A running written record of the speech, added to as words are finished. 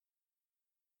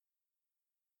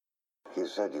You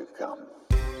said you'd come.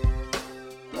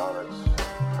 Now let's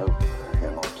hope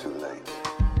you're not too late.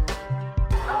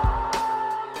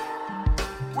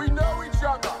 We know each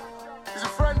other. He's a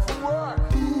friend from work.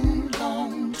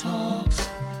 Long talks.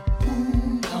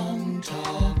 Long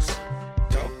talks.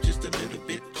 Talk just a little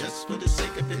bit, just for the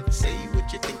sake of it. Say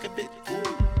what you think of it.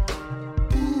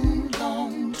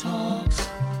 Long talks.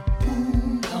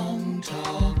 Long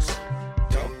talks.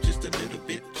 Talk just a little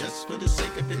bit, just for the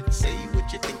sake of it. Say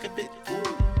what you think of it.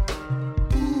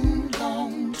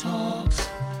 Long talks.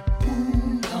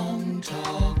 Long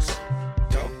talks.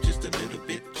 Talk just a little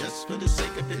bit, just for the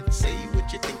sake of it. Say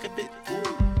what you think of it.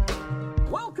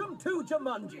 Welcome to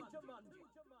Jumanji.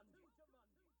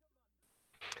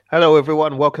 Hello,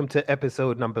 everyone. Welcome to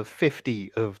episode number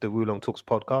 50 of the Wulong Talks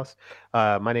podcast.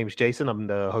 My name is Jason. I'm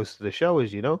the host of the show,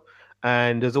 as you know.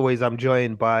 And as always, I'm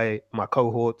joined by my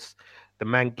cohorts, the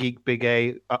Man Geek Big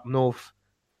A up north.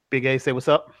 Big A, say what's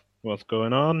up. What's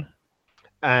going on?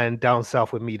 And down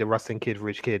south with me, the Rustin Kid,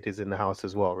 Rich Kid, is in the house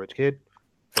as well. Rich Kid.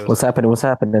 say What's happening? What's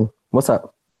happening? What's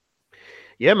up?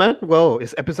 Yeah, man. Well,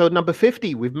 it's episode number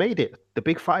 50. We've made it. The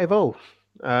big 5-0.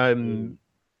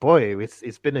 Boy,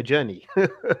 it's been a journey.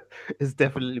 It's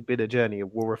definitely been a journey.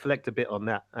 We'll reflect a bit on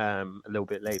that a little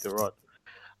bit later on.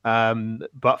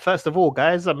 But first of all,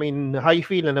 guys, I mean, how you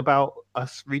feeling about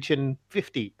us reaching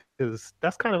 50? Because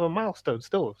that's kind of a milestone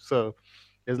still. So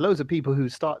there's loads of people who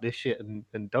start this shit and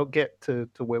don't get to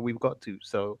where we've got to.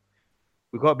 So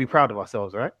we've got to be proud of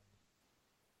ourselves, right?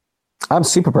 I'm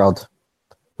super proud.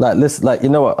 Like, listen, like, you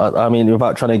know what? I mean,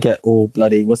 without trying to get all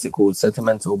bloody, what's it called,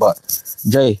 sentimental, but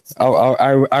Jay,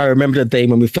 I remember the day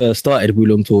when we first started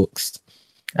Wulong Talks,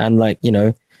 and like, you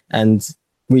know, and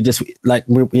we just like,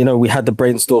 we had the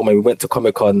brainstorm and we went to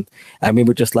Comic-Con, and we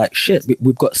were just like, shit,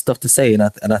 we've got stuff to say, and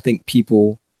I think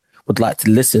people would like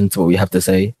to listen to what we have to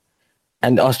say,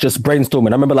 and us just brainstorming.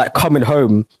 I remember like coming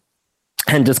home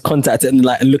and just contacting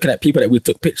and looking at people that we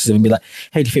took pictures of and be like,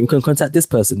 hey, do you think we can contact this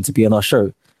person to be on our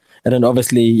show? And then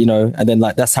obviously, you know, and then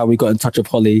like that's how we got in touch with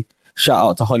Holly. Shout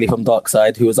out to Holly from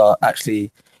Darkside, who was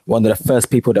actually one of the first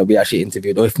people that we actually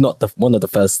interviewed, or if not one of the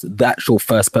first, the actual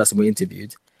first person we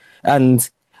interviewed. And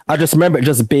I just remember it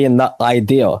just being that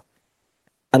idea.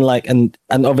 And like, and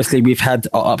obviously we've had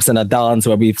our ups and our downs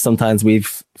where we've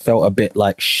felt a bit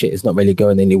like shit, it's not really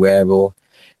going anywhere, or,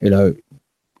 you know,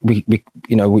 we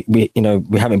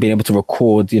haven't been able to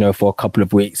record, you know, for a couple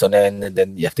of weeks on end, and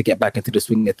then you have to get back into the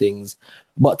swing of things.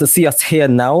 But to see us here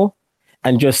now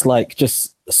and just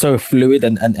so fluid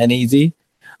and easy,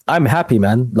 I'm happy,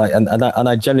 man. Like, and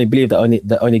I generally believe that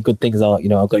the only good things are, you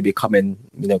know, are going to be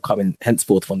coming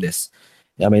henceforth from this.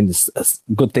 I mean,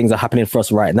 good things are happening for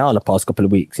us right now in the past couple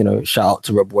of weeks. You know, shout out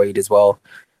to Rob Wade as well.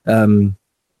 I'm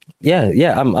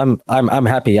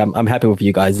happy. I'm happy with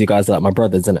you guys. You guys are like my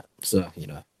brothers, innit? So, you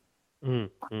know.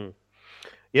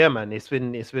 Yeah, man, it's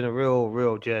been a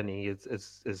real journey,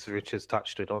 as Rich has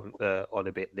touched it on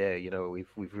a bit there. You know,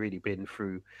 we've really been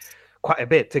through quite a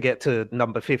bit to get to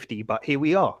number 50, but here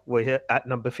we are. We're here at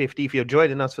number 50. If you're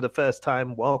joining us for the first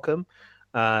time, welcome.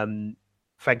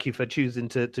 Thank you for choosing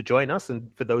to join us, and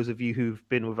for those of you who've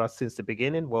been with us since the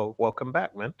beginning, well, welcome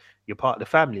back, man. You're part of the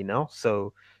family now,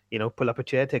 so you know, pull up a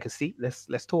chair, take a seat.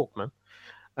 Let's talk, man.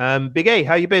 Big A,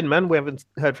 how you been, man? We haven't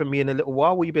heard from you in a little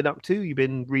while. What you been up to? You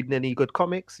been reading any good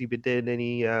comics? You been doing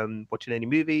any watching any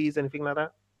movies, anything like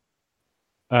that?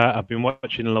 I've been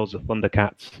watching loads of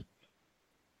Thundercats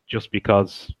just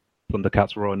because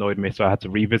Thundercats were annoyed me, so I had to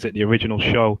revisit the original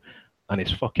show, and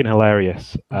it's fucking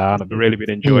hilarious. And I've really been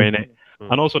enjoying it.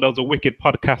 And also, there was a wicked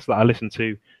podcast that I listened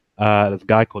to. There's a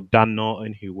guy called Dan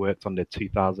Norton who worked on the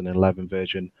 2011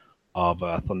 version of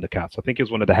Thundercats. I think he was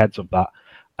one of the heads of that.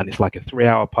 And it's like a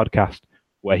 3-hour podcast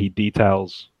where he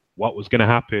details what was going to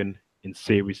happen in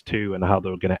series 2 and how they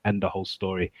were going to end the whole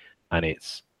story. And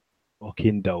it's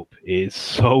fucking dope. It's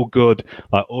so good.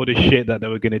 Like all the shit that they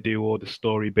were going to do, all the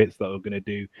story bits that they were going to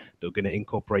do, they were going to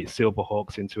incorporate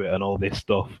Silverhawks into it and all this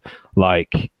stuff.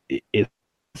 Like it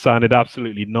sounded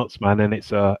absolutely nuts, man. And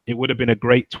it would have been a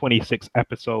great 26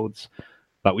 episodes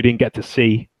that we didn't get to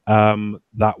see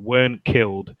that weren't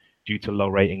killed due to low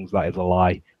ratings. That is a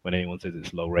lie when anyone says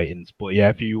it's low ratings. But yeah,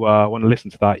 if you want to listen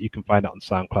to that, you can find it on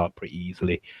SoundCloud pretty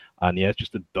easily. And yeah, it's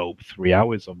just a dope 3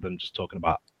 hours of them just talking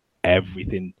about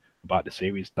everything about the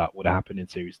series that would happen in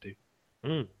series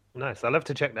 2. Nice. I'll have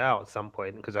to check that out at some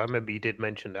point, because I remember you did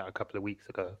mention that a couple of weeks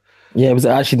ago. Yeah, it was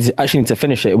actually need to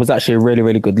finish it. It was actually a really,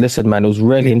 really good listen, man. It was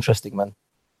really interesting, man.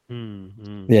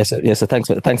 Yeah, so thanks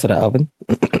for that, Alvin.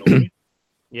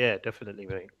 Yeah, definitely,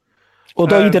 mate.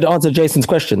 Although you did answer Jason's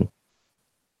question.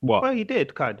 What? Well, you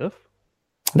did, kind of.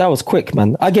 That was quick,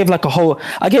 man. I gave like a whole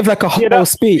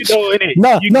that's, speech. you know, innit?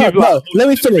 No, You no, give, no. like, Let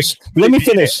me finish. Let me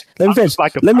finish. Let me I'm finish. just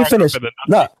like a Let me paragraph finish. and then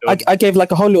No, that's it, I gave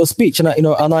like a whole little speech, and I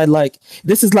like,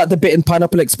 this is like the bit in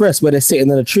Pineapple Express where they're sitting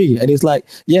in a tree, and he's like,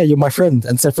 "Yeah, you're my friend,"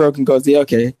 and Seth Rogen goes, "Yeah,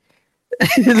 okay."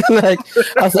 Like,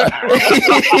 I was like,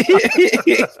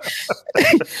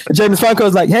 James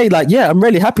Franco's like, "Hey, like, yeah, I'm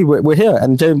really happy we're here,"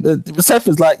 and James Seth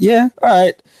is like, "Yeah, all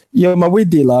right, you're my weed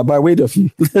dealer. I buy weed off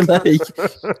you." Like,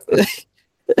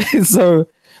 so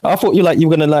I thought you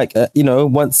were gonna like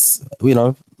once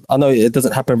I know it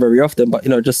doesn't happen very often, but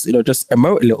just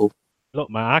emote a little. Look,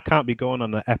 man, I can't be going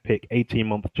on an epic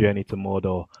 18-month journey to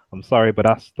Mordor. I'm sorry, but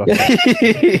that's I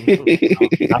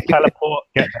teleport,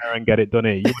 get there and get it done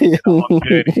here. You want to get a long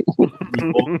journey, you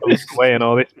walk coast away and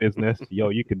all this business. Yo,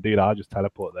 you can do that. I'll just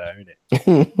teleport there, innit?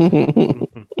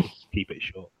 Keep it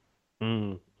short.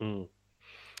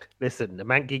 Listen, the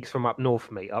man geeks from up north,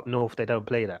 mate. Up north, they don't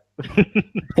play that.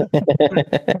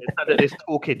 It's none of this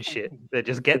talking shit. They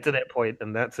just get to that point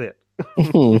and that's it.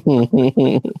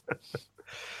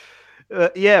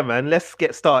 Yeah, man. Let's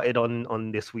get started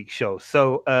on this week's show.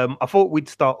 So, I thought we'd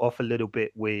start off a little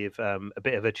bit with a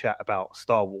bit of a chat about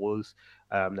Star Wars.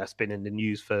 That's been in the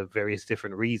news for various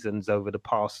different reasons over the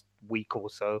past week or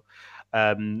so.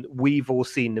 We've all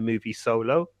seen the movie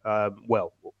Solo.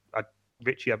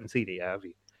 Rich, you haven't seen it yet, have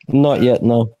you? Not yet,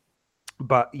 no.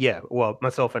 But yeah, well,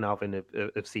 myself and Alvin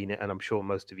have seen it, and I'm sure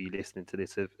most of you listening to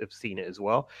this have seen it as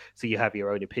well. So you have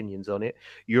your own opinions on it.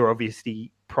 You're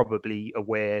obviously probably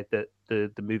aware that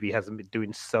the movie hasn't been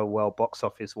doing so well box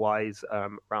office wise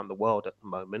around the world at the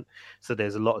moment. So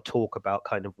there's a lot of talk about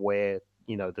kind of where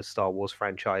the Star Wars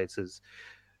franchise has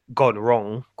gone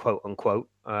wrong, quote unquote,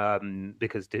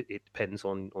 because it depends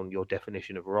on your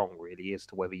definition of wrong, really, as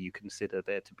to whether you consider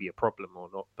there to be a problem or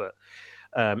not. But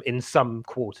in some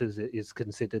quarters, it is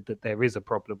considered that there is a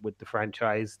problem with the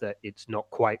franchise, that it's not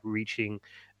quite reaching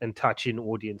and touching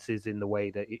audiences in the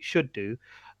way that it should do.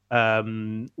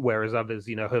 Whereas others,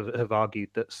 have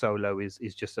argued that Solo is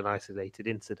just an isolated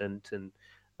incident, and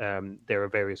there are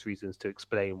various reasons to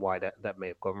explain why that may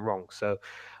have gone wrong. So,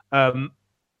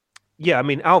 yeah, I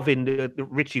mean, Alvin,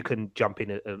 Rich, you can jump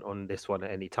in on this one at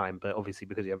any time, but obviously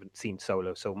because you haven't seen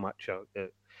Solo so much,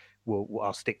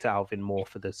 I'll stick to Alvin more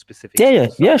for the specifics.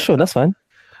 Yeah, sure, that's fine.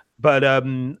 But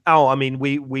Al, I mean,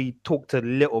 we talked a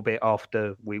little bit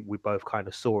after we both kind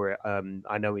of saw it.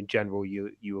 I know in general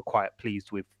you were quite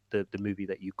pleased with the movie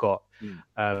that you got,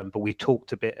 but we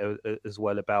talked a bit as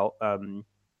well about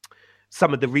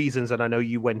some of the reasons, and I know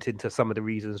you went into some of the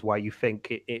reasons why you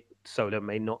think it Solo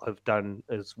may not have done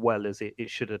as well as it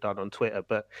should have done on Twitter.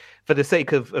 But for the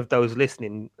sake of those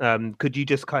listening, could you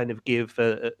just kind of give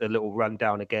a little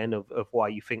rundown again of why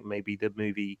you think maybe the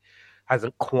movie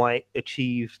hasn't quite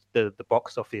achieved the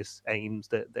box office aims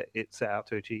that it set out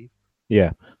to achieve?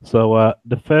 Yeah. So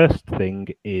the first thing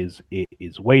is it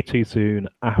is way too soon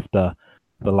after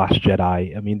The Last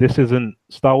Jedi. I mean,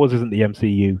 Star Wars isn't the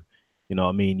MCU. You know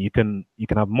what I mean? You can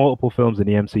have multiple films in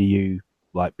the MCU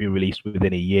like be released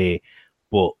within a year,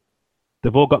 but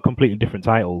they've all got completely different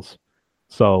titles,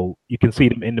 so you can see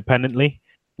them independently.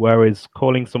 Whereas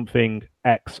calling something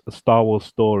X a Star Wars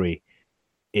story,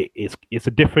 it's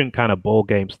a different kind of ball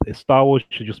game. Star Wars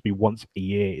should just be once a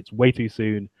year. It's way too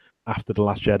soon after The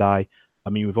Last Jedi. I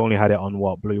mean, we've only had it on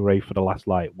Blu-ray for the last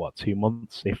 2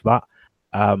 months, if that.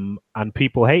 And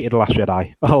people hated The Last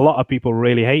Jedi. A lot of people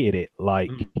really hated it.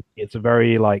 Like, it's a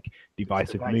very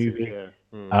divisive movie,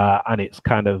 and it's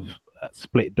kind of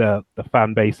split the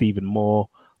fan base even more.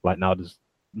 Like now, there's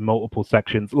multiple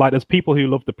sections. Like there's people who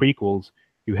love the prequels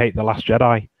who hate The Last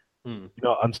Jedi, and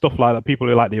stuff like that. People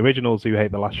who like the originals who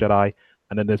hate The Last Jedi,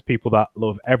 and then there's people that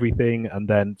love everything. And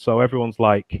then so everyone's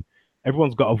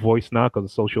got a voice now because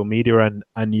of social media,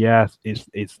 and yes,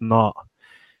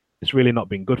 it's really not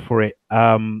been good for it.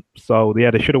 So yeah,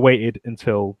 they should have waited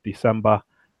until December.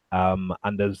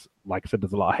 And there's, like I said,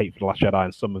 there's a lot of hate for The Last Jedi,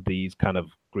 and some of these kind of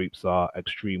groups are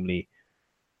extremely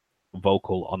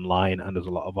vocal online, and there's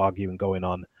a lot of arguing going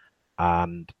on,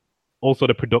 and also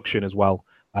the production as well.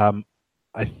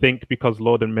 I think because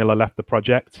Lord and Miller left the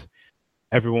project,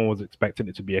 everyone was expecting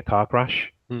it to be a car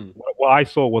crash. What I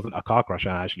saw wasn't a car crash.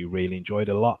 I actually really enjoyed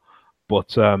it a lot,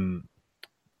 but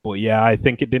yeah, I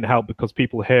think it didn't help because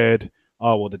people heard,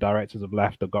 oh well, the directors have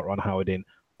left, they've got Ron Howard in,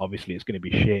 obviously it's going to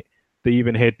be shit. They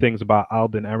even heard things about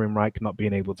Alden Ehrenreich not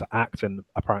being able to act and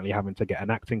apparently having to get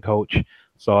an acting coach.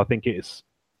 So I think it's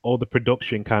all the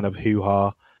production kind of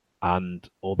hoo-ha and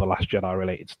all the Last Jedi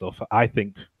related stuff. I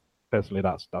think personally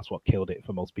that's what killed it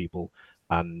for most people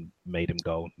and made them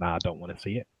go, nah, I don't want to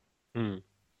see it.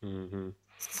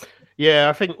 Yeah,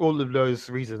 I think all of those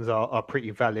reasons are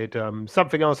pretty valid.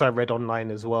 Something else I read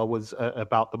online as well was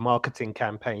about the marketing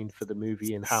campaign for the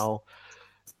movie and how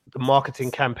the marketing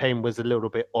campaign was a little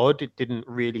bit odd. It didn't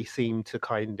really seem to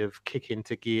kind of kick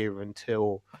into gear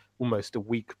until almost a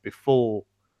week before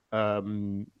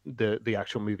the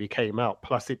actual movie came out.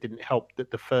 Plus, it didn't help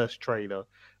that the first trailer,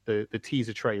 the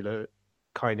teaser trailer,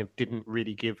 kind of didn't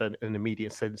really give an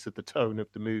immediate sense of the tone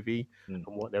of the movie and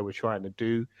what they were trying to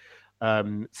do.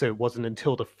 So it wasn't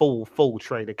until the full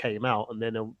trailer came out, and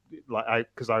then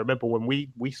because I remember when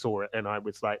we saw it, and I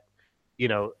was like,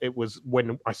 it was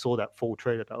when I saw that full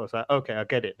trailer that I was like, okay, I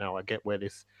get it now. I get where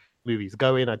this movie's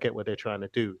going. I get what they're trying to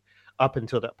do. Up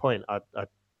until that point, I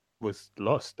was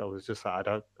lost. I was just like, I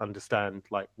don't understand.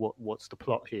 Like, what's the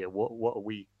plot here? What are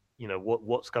we?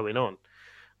 What's going on?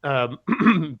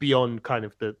 Beyond kind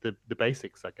of the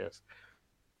basics, I guess.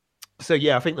 So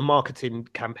yeah, I think the marketing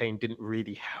campaign didn't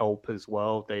really help as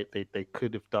well. They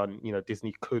could have done,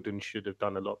 Disney could and should have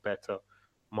done a lot better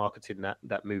marketing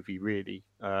that movie. Really,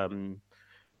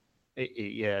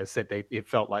 yeah, as I said it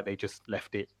felt like they just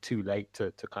left it too late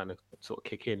to kind of sort of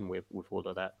kick in with all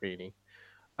of that. Really.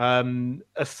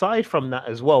 Aside from that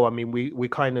as well, I mean, we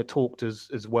kind of talked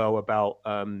as well about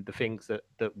the things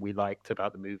that we liked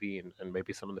about the movie and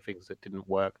maybe some of the things that didn't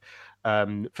work.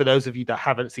 For those of you that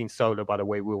haven't seen Solo, by the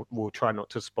way, we'll try not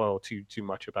to spoil too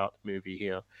much about the movie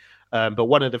here. But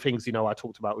one of the things I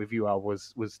talked about with you, Al,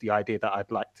 was the idea that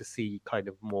I'd like to see kind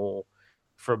of more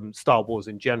from Star Wars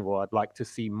in general. I'd like to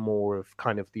see more of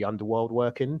kind of the underworld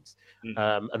workings.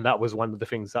 And that was one of the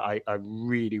things that I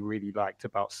really, really liked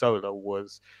about Solo,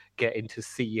 was getting to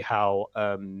see how,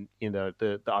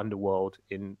 the underworld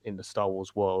in the Star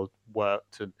Wars world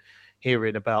worked, and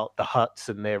hearing about the Hutts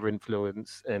and their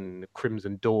influence, and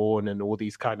Crimson Dawn, and all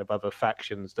these kind of other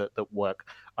factions that work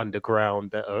underground,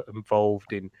 that are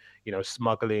involved in,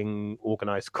 smuggling,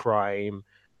 organized crime,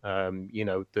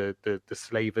 the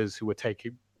slavers who were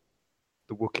taking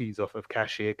the Wookiees off of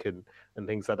Kashyyyk and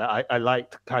things like that. I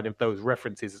liked kind of those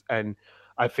references, and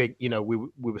I think we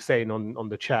were saying on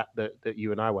the chat that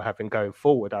you and I were having going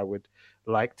forward, I would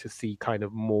like to see kind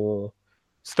of more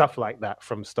stuff like that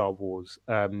from Star Wars,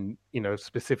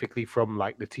 specifically from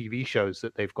like the TV shows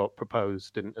that they've got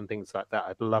proposed and things like that.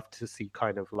 I'd love to see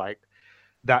kind of like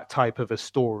that type of a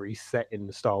story set in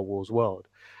the Star Wars world.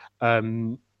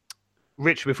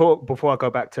 Rich, before I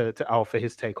go back to Al for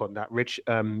his take on that, Rich,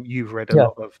 you've read a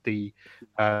lot of the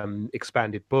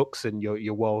expanded books, and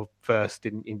you're well versed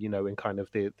in kind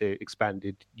of the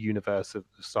expanded universe of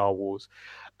Star Wars.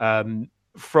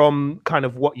 From kind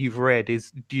of what you've read,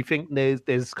 do you think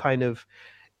there's kind of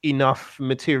enough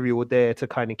material there to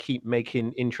kind of keep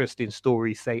making interesting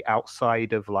stories, say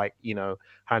outside of like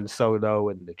Han Solo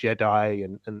and the Jedi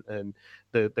and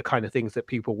the kind of things that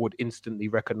people would instantly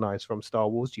recognize from Star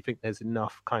Wars? Do you think there's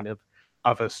enough kind of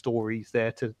other stories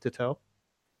there to tell?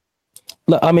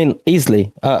 Look, I mean,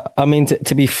 easily. I mean,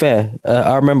 to be fair,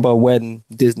 I remember when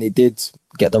Disney did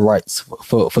get the rights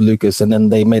for Lucas, and then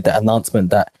they made that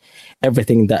announcement that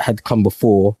everything that had come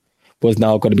before was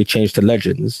now going to be changed to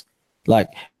Legends. Like,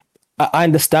 I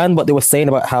understand what they were saying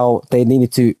about how they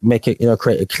needed to make it,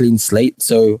 create a clean slate.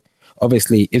 So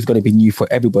obviously it's going to be new for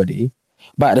everybody.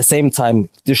 But at the same time,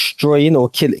 destroying or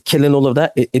killing all of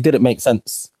that, it didn't make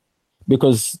sense.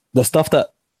 Because the stuff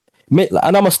that...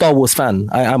 And I'm a Star Wars fan.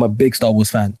 I'm a big Star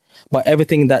Wars fan. But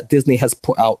everything that Disney has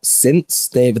put out since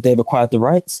they've acquired the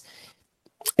rights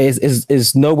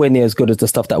is nowhere near as good as the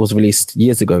stuff that was released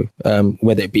years ago,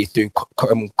 whether it be through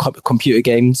computer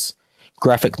games,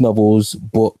 graphic novels,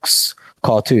 books,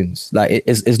 cartoons. Like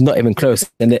it's not even close,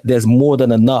 and there's more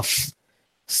than enough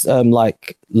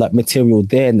like material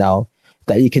there now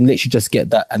that you can literally just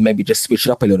get that and maybe just switch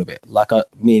it up a little bit. Like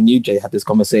me and you, Jay, had this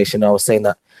conversation. I was saying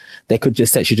that they could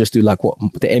just actually just do like what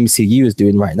the MCU is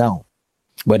doing right now,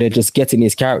 where they're just getting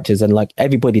these characters, and like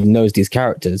everybody knows these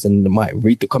characters and might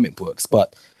read the comic books,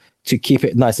 but to keep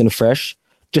it nice and fresh,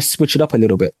 just switch it up a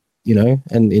little bit,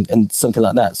 and something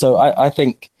like that. So I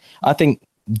think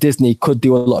Disney could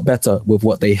do a lot better with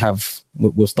what they have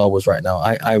with Star Wars right now.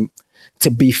 I'm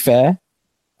to be fair,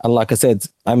 and like I said,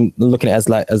 I'm looking at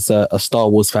it as a Star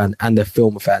Wars fan and a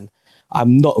film fan.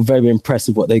 I'm not very impressed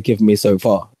with what they've given me so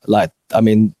far. Like, I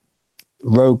mean,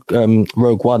 Rogue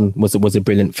One was a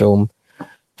brilliant film.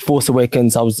 Force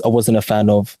Awakens, I wasn't a fan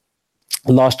of.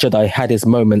 Last Jedi had its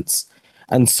moments,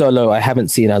 and Solo I haven't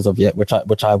seen as of yet,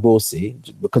 which I will see,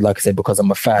 because like I said, because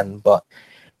I'm a fan. But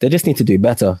they just need to do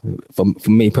better. For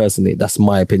me personally, that's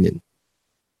my opinion.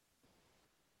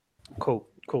 Cool.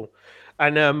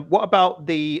 And what about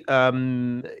the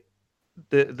kind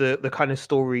of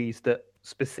stories that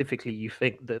specifically you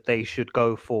think that they should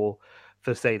go for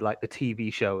say like the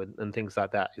TV show and things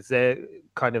like that? Is there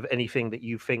kind of anything that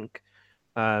you think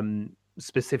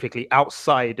specifically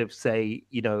outside of, say,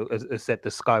 as said, the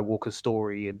Skywalker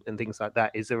story and things like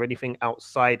that? Is there anything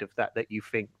outside of that that you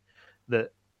think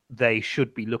that they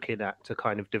should be looking at to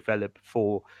kind of develop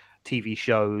for TV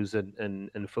shows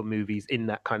and for movies in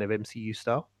that kind of MCU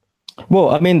style? Well,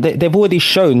 I mean, they've already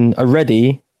shown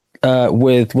already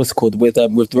with what's it called with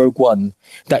Rogue One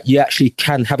that you actually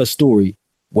can have a story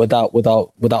without a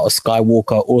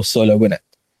Skywalker or Solo in it.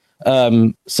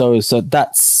 So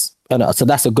that's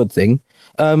a good thing.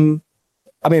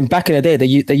 I mean, back in the day,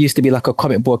 there used to be like a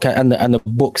comic book and a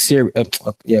book series,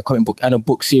 comic book and a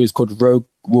book series called Rogue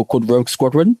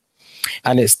Squadron,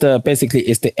 and it's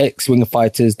the X-wing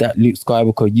fighters that Luke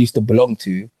Skywalker used to belong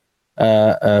to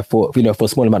for a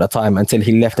small amount of time until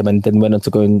he left them and then went on to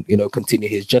go and continue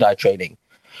his Jedi training.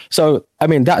 So I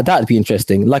mean that'd be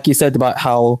interesting. Like you said about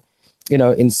how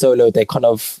in Solo they kind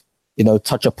of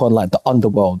touch upon like the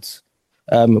underworld.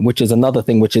 Which is another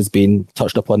thing which has been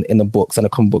touched upon in the books and the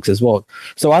comic books as well.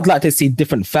 So I'd like to see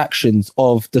different factions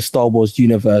of the Star Wars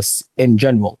universe in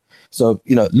general. So,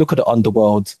 look at the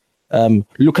underworld,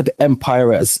 look at the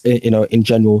Empire as, in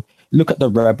general, look at the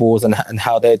rebels and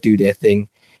how they do their thing.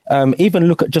 Even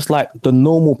look at just like the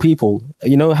normal people,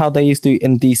 how they used to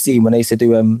in DC when they used to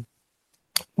do,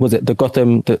 was it the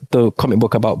Gotham, the comic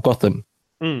book about Gotham,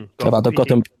 about the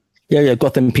Gotham. Yeah,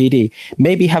 Gotham PD.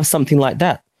 Maybe have something like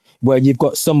that, where you've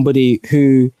got somebody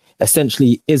who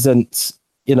essentially isn't,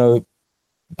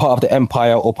 part of the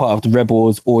Empire or part of the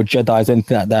Rebels or Jedis or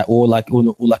anything like that, or like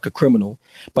a criminal,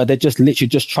 but they're just literally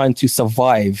just trying to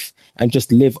survive and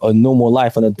just live a normal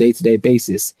life on a day-to-day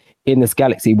basis in this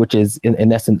galaxy, which is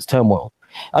in essence turmoil.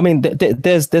 I mean,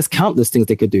 there's countless things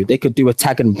they could do. They could do a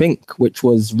Tag and Bink, which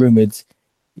was rumored,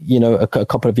 a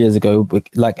couple of years ago,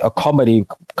 like a comedy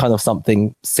kind of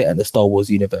something set in the Star Wars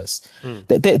universe.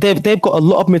 They've got a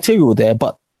lot of material there,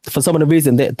 but for some of the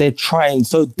reason they're trying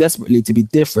so desperately to be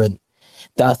different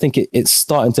that I think it's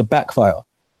starting to backfire.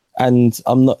 And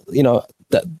I'm not,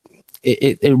 that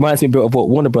it reminds me a bit of what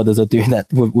Warner Brothers are doing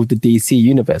that with the DC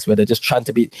universe, where they're trying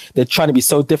to be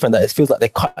so different that it feels like they're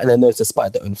cutting their nose to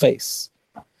spite their own face.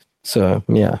 So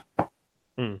yeah.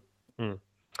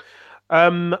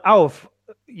 Alf,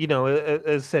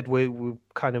 as said, we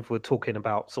kind of were talking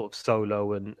about sort of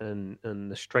Solo and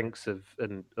the strengths of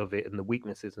it and the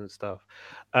weaknesses and stuff.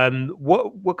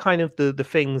 What kind of the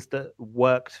things that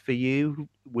worked for you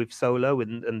with Solo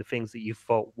and the things that you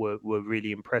thought were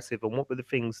really impressive, and what were the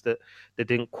things that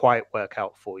didn't quite work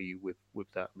out for you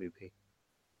with that movie?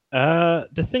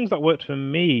 The things that worked for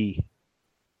me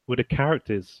were the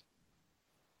characters.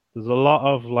 There's a lot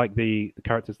of like the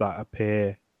characters that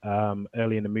appear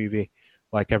early in the movie,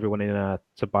 like everyone in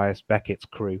Tobias Beckett's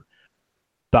crew,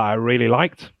 that I really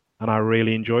liked and I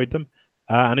really enjoyed them.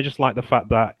 And I just like the fact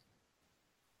that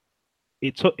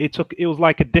it was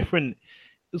like a different,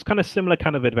 it was kind of similar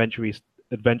kind of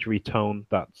adventure-y tone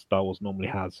that Star Wars normally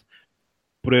has,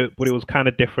 but it was kind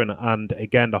of different. And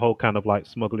again, the whole kind of like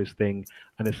smugglers thing,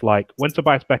 and it's like when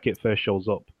Tobias Beckett first shows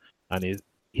up and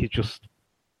he's just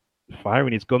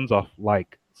firing his guns off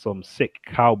like some sick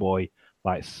cowboy,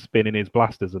 like spinning his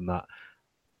blasters and that.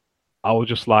 I was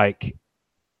just like,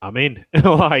 I'm in.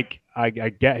 Like, I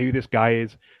get who this guy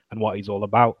is and what he's all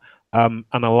about. And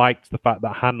I liked the fact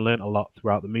that Han learned a lot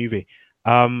throughout the movie.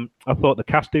 I thought the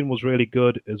casting was really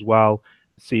good as well.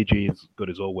 CG is good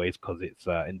as always because it's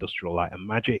Industrial Light and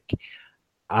Magic.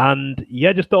 And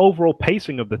yeah, just the overall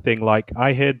pacing of the thing. Like,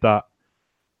 I heard that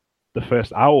the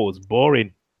first hour was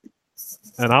boring.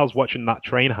 And I was watching that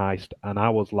train heist and I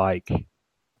was like,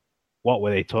 what were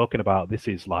they talking about? This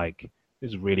is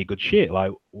really good shit.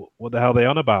 Like, what the hell are they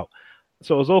on about?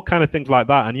 So it was all kind of things like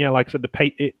that. And yeah, like I said,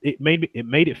 it made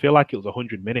it feel like it was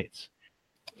 100 minutes,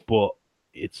 but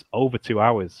it's over 2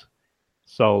 hours.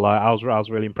 So like, I was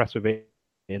really impressed with it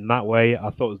in that way.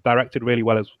 I thought it was directed really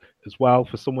well as well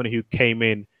for someone who came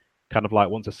in kind of like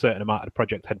once a certain amount of the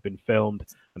project had been filmed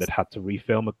and had to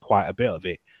refilm quite a bit of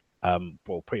it.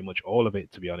 Well, pretty much all of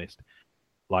it, to be honest.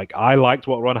 Like, I liked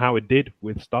what Ron Howard did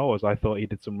with Star Wars. I thought he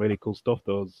did some really cool stuff.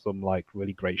 There was some like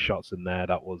really great shots in there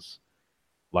that was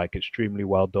like extremely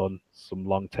well done, some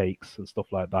long takes and stuff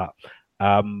like that.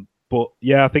 But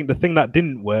yeah, I think the thing that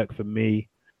didn't work for me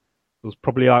was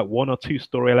probably like one or two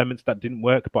story elements that didn't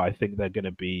work, but I think they're going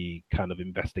to be kind of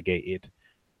investigated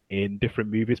in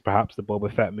different movies. Perhaps the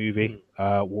Boba Fett movie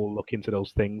will look into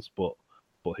those things, but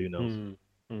who knows?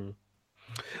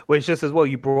 Well, it's just as well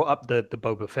you brought up the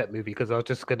Boba Fett movie, because I was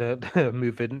just gonna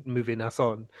moving us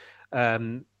on.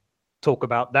 talk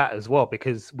about that as well,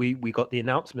 because we got the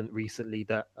announcement recently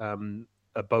that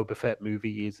a Boba Fett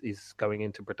movie is going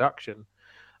into production.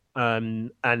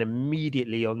 And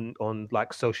immediately on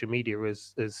like social media,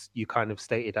 as you kind of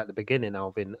stated at the beginning,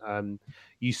 Alvin,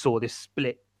 you saw this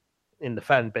split in the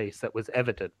fan base that was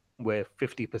evident, where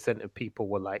 50% of people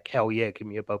were like, hell yeah, give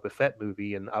me a Boba Fett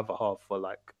movie, and the other half were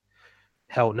like,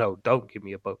 hell no, don't give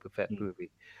me a Boba Fett movie.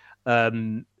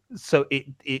 So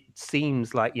it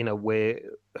seems like, you know, we're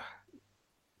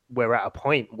at a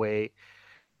point where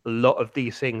a lot of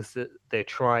these things that they're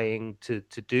trying to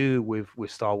do with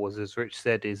Star Wars, as Rich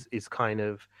said, is kind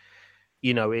of,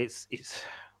 you know, it's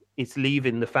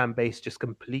leaving the fan base just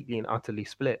completely and utterly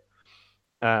split.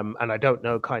 And I don't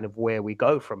know kind of where we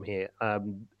go from here.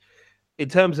 In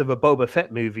terms of a Boba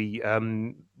Fett movie,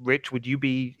 Rich, would you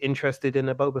be interested in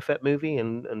a Boba Fett movie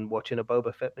and watching a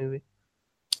Boba Fett movie?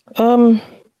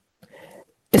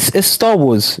 It's Star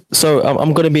Wars, so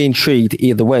I'm going to be intrigued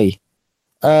either way.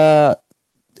 The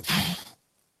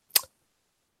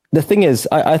thing is,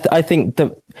 I think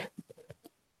that,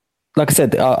 like I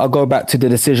said, I'll go back to the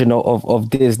decision of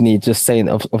Disney just saying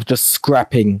of just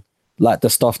scrapping like the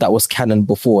stuff that was canon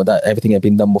before, that everything had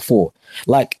been done before.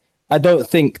 Like, I don't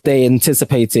think they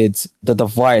anticipated the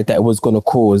divide that it was going to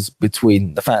cause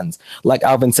between the fans. Like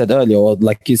Alvin said earlier, or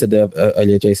like you said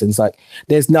earlier, Jason, it's like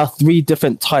there's now 3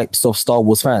 different types of Star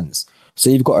Wars fans. So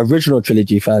you've got original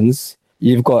trilogy fans,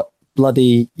 you've got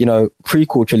bloody, you know,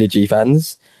 prequel trilogy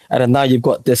fans, and then now you've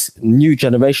got this new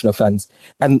generation of fans,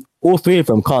 and all 3 of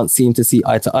them can't seem to see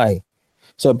eye to eye.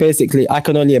 So basically, I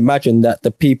can only imagine that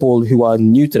the people who are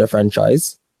new to the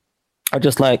franchise are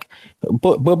just like,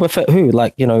 Boba Fett who?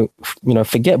 Like, you know,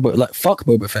 forget, but like, fuck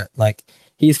Boba Fett. Like,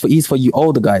 he's for you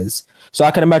older guys. So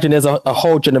I can imagine there's a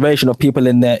whole generation of people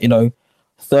in their, you know,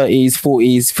 30s,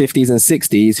 40s, 50s, and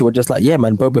 60s who are just like, yeah,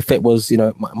 man, Boba Fett was, you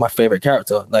know, my favorite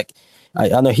character. Like,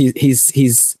 I know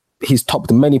he's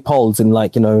topped many polls in,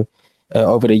 like, you know,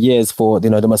 over the years for, you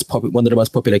know, one of the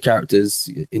most popular characters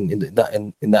in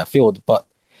that field. But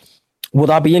would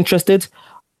I be interested?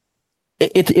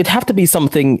 It'd have to be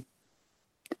something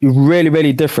really,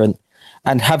 really different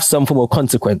and have some form of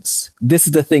consequence. This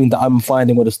is the thing that I'm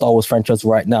finding with the Star Wars franchise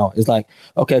right now. It's like,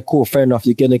 okay, cool, fair enough.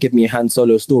 You're going to give me a Han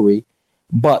Solo story,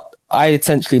 but I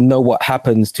essentially know what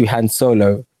happens to Han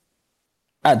Solo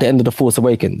at the end of The Force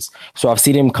Awakens. So I've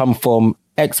seen him come from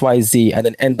XYZ and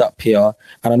then end up here,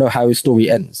 and I know how his story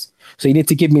ends. So you need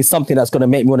to give me something that's going to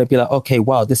make me want to be like, okay,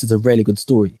 wow, this is a really good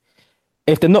story.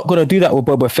 If they're not going to do that with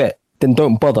Boba Fett, then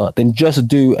don't bother. Then just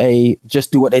do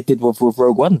what they did with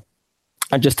Rogue One,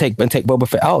 and just take Boba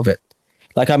Fett out of it.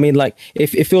 Like, I mean, like,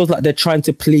 if it feels like they're trying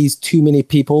to please too many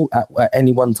people at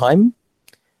any one time.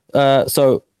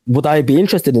 So would I be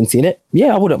interested in seeing it?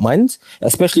 Yeah, I wouldn't mind,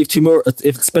 especially if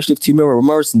Temuera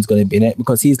Morrison's going to be in it,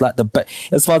 because he's like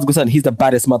as far as I'm concerned, he's the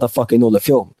baddest motherfucker in all the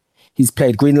film. He's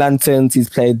played Green Lanterns, he's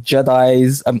played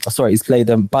Jedis. He's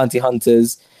played Bounty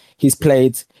Hunters. He's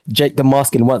played Jake the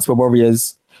Mask in Once Were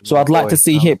Warriors. So I'd like to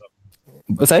see him.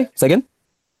 Say again?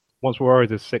 Once Were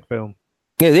Warriors is a sick film.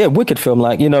 Yeah, wicked film.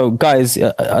 Like, you know, guys,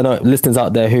 I know listeners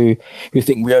out there who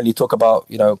think we only talk about,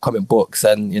 you know, comic books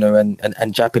and, you know,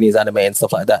 and Japanese anime and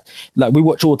stuff like that. Like, we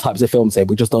watch all types of films here.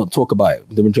 We just don't talk about it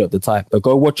the majority of the time. But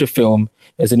go watch a film.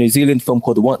 There's a New Zealand film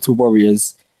called Once Were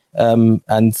Warriors, and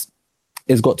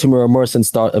it's got Temuera Morrison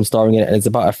starring in it, and it's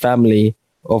about a family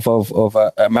of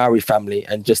a Maori family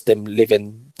and just them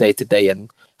living day to day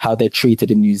and how they're treated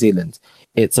in New Zealand.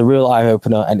 It's a real eye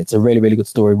opener, and it's a really, really good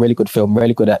story, really good film,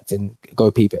 really good acting.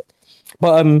 Go peep it.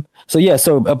 But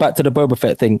so back to the Boba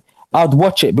Fett thing. I'd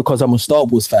watch it because I'm a Star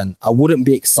Wars fan. I wouldn't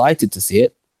be excited to see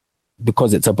it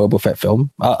because it's a Boba Fett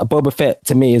film. Boba Fett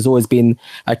to me has always been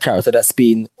a character that's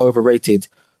been overrated,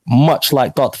 much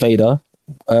like Darth Vader,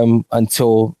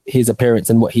 until his appearance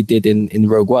and what he did in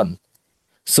Rogue One.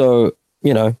 So,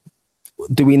 you know,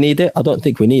 do we need it? I don't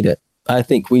think we need it. I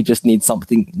think we just need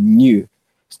something new.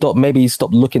 Stop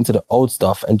looking to the old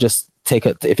stuff and just take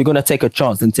it. If you're going to take a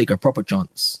chance, then take a proper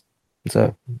chance.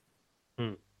 So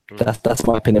that's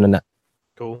my opinion on that.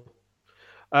 Cool.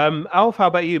 Alf, how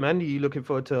about you, man? Are you looking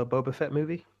forward to a Boba Fett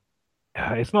movie?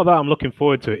 It's not that I'm looking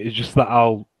forward to it. It's just that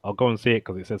I'll go and see it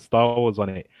because it says Star Wars on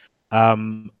it.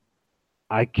 I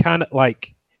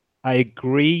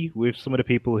agree with some of the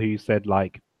people who said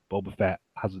like Boba Fett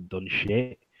hasn't done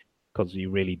shit because he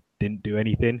really didn't do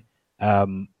anything.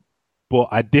 But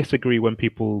I disagree when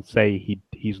people say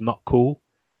he's not cool,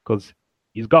 because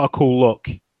he's got a cool look.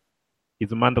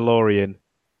 He's a Mandalorian.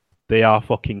 They are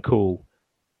fucking cool.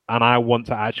 And I want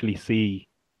to actually see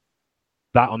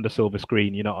that on the silver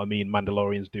screen, you know what I mean?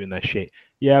 Mandalorians doing their shit.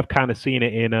 Yeah, I've kind of seen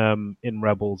it in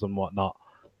Rebels and whatnot.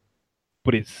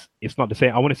 but it's not the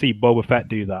same. I want to see Boba Fett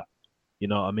do that. You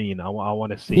know what I mean? I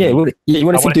want to see. Yeah, you want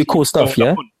to see him do cool stuff,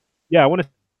 yeah? Yeah, I want to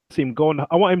see him go on.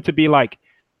 I want him to be like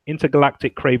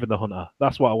intergalactic Kraven the Hunter.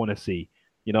 That's what I want to see.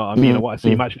 You know what I mean? I want to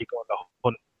see him actually go on the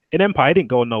hunt. In Empire, he didn't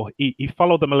go no. He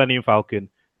followed the Millennium Falcon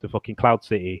to fucking Cloud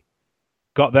City,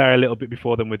 got there a little bit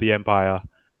before them with the Empire,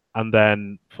 and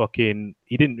then fucking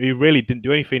he really didn't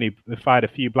do anything. He fired a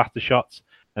few blaster shots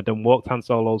and then walked Han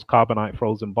Solo's carbonite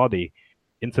frozen body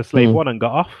into Slave One and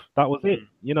got off. That was it.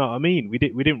 You know what I mean? We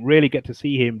didn't really get to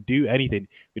see him do anything.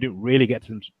 We didn't really get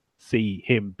to see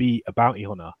him be a bounty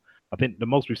hunter. I think the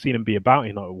most we've seen him be a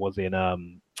bounty hunter was in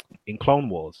Clone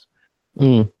Wars.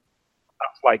 That's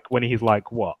like when he's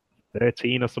like what,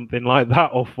 13 or something like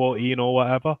that, or 14 or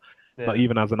whatever. Yeah. Not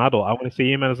even as an adult. I want to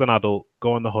see him as an adult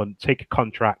go on the hunt, take a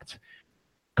contract,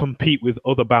 compete with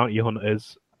other bounty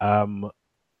hunters.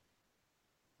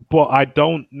 But I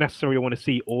don't necessarily want to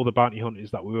see all the bounty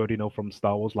hunters that we already know from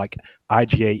Star Wars, like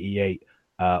IG-88,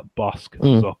 Bosk,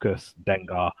 Zuckuss,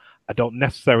 Dengar. I don't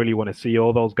necessarily want to see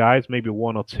all those guys. Maybe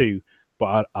one or two,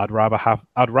 but I'd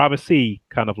rather see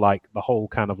kind of like the whole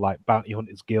kind of like bounty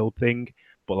hunters guild thing,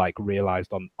 but like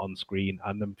realized on screen,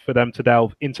 and then for them to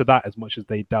delve into that as much as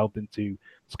they delved into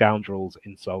Scoundrels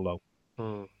in Solo.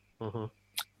 Mm-hmm.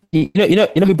 You know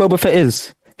who Boba Fett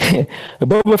is?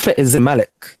 Boba Fett is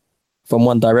Malik from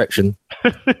One Direction.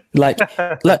 like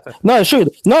no, sure,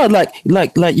 no, like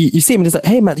you see him and it's like,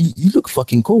 hey man, you look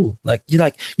fucking cool. Like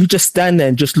you just stand there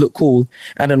and just look cool,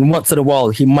 and then once in a while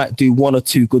he might do one or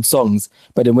two good songs,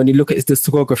 but then when you look at his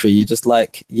discography, you're just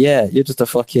like, yeah, you're just a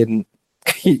fucking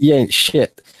you ain't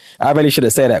shit. I really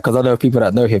shouldn't say that because I know people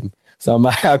that know him, so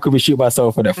I could be shooting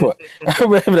myself in the foot.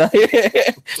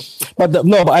 But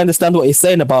I understand what he's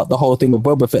saying about the whole thing with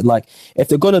Boba Fett. Like, if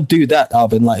they're gonna do that,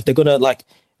 Alvin, like if they're gonna like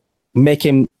make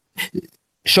him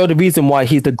show the reason why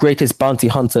he's the greatest bounty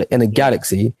hunter in the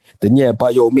galaxy, then yeah,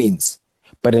 by all means.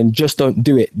 But then just don't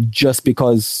do it just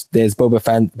because there's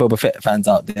Boba Fett fans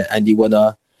out there and you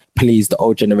wanna please the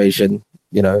old generation,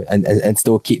 you know, and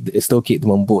still keep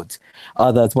them on board.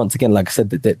 Others, once again, like I said,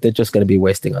 they're just going to be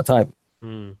wasting our time.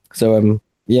 So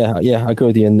yeah, I agree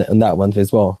with you in that one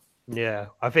as well. Yeah,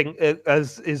 I think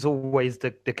as is always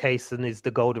the case and is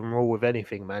the golden rule with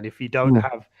anything, man. If you don't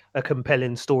have a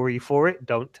compelling story for it,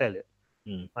 don't tell it.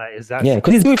 Like, is that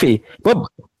because he's goofy. But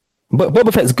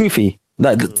Boba Fett's goofy.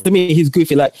 Like to me, he's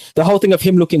goofy. Like the whole thing of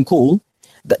him looking cool.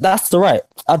 That's all right.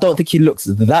 I don't think he looks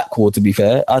that cool. To be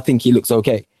fair, I think he looks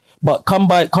okay. But come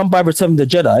by Return of the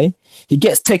Jedi, he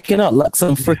gets taken out like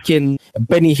some freaking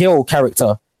Benny Hill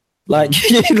character. Like,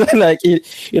 it's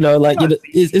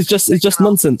just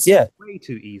nonsense. Yeah, way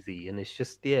too easy, and it's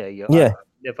just yeah.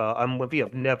 I'm with you.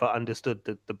 I've never understood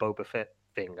the Boba Fett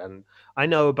thing, and I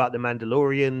know about the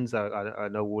Mandalorians. I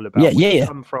know all about where they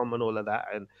come from and all of that,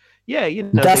 and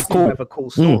that's they do have a cool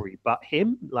story. But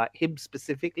him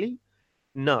specifically,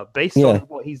 no. Based on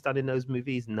what he's done in those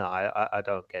movies, no, I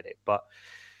don't get it. But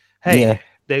hey,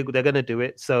 they're going to do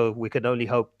it, so we can only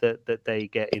hope that they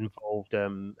get involved.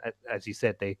 As you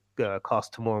said, they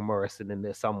cast Tamora Morrison in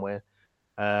there somewhere,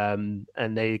 and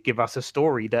they give us a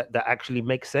story that actually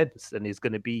makes sense and is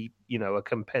going to be, a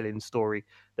compelling story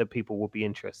that people will be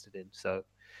interested in. So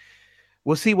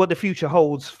we'll see what the future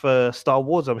holds for Star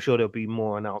Wars. I'm sure there'll be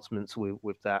more announcements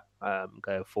with that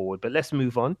going forward. But let's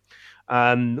move on,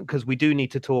 because we do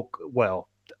need to talk. Well,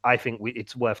 I think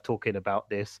it's worth talking about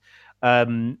this.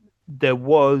 There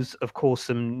was, of course,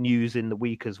 some news in the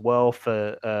week as well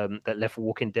for that left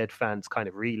Walking Dead fans kind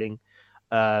of reeling.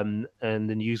 And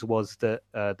the news was that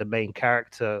the main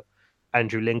character,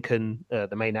 Andrew Lincoln,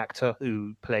 the main actor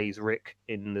who plays Rick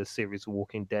in the series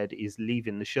Walking Dead, is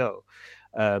leaving the show.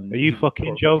 Are you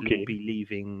fucking joking? Be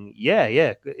leaving. Yeah.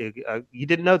 You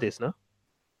didn't know this, no?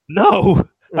 No,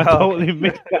 I totally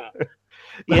missed that.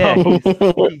 Yeah, he's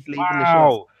leaving the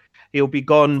show. He'll be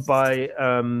gone by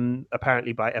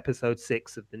apparently by episode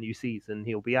 6 of the new season.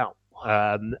 He'll be out,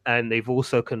 and they've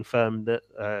also confirmed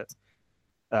that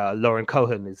Lauren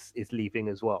Cohan is leaving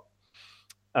as well.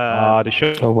 The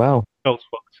show. Oh wow. Show's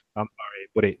fucked. I'm sorry,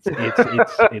 but it's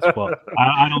fucked.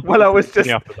 I don't. Well, I was just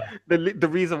the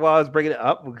reason why I was bringing it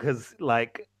up because,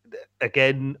 like,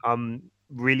 again, I'm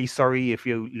really sorry if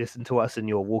you listen to us and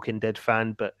you're a Walking Dead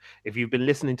fan, but if you've been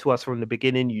listening to us from the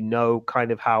beginning, you know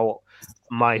kind of how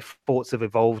my thoughts have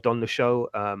evolved on the show.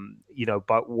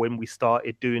 But when we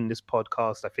started doing this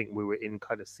podcast, I think we were in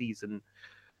kind of season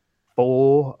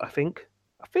 4. I think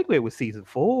we were season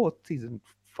 4 or season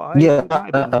 5. Yeah,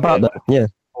 about that. Yeah,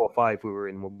 4 or 5 we were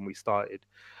in when we started,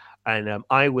 and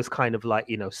I was kind of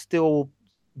like, still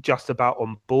just about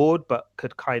on board, but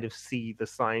could kind of see the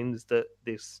signs that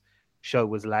this show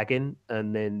was lagging,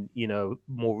 and then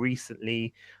more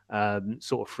recently,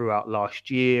 sort of throughout last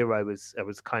year, I was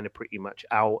kind of pretty much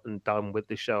out and done with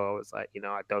the show. I was like,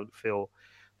 I don't feel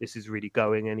this is really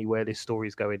going anywhere. This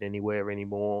story's going anywhere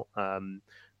anymore.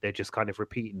 They're just kind of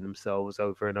repeating themselves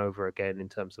over and over again in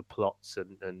terms of plots,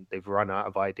 and they've run out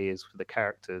of ideas for the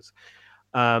characters.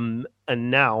 And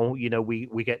now,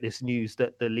 we get this news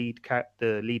that the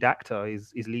lead actor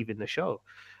is leaving the show.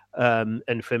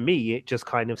 And for me, it just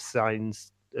kind of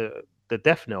signs the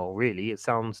death knell. Really, it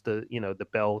sounds the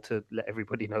bell to let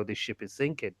everybody know this ship is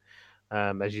sinking,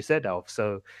 as you said, Alf.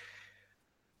 So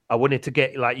I wanted to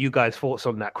get you guys' thoughts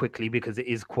on that quickly, because it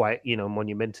is quite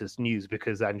monumentous news,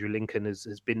 because Andrew Lincoln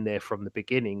has been there from the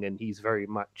beginning, and he's very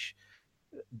much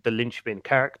the linchpin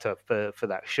character for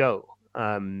that show.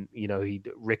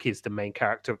 Rick is the main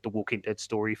character of the Walking Dead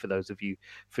story. For those of you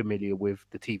familiar with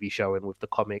the TV show and with the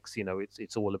comics,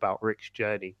 it's all about Rick's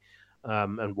journey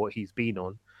and what he's been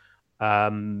on,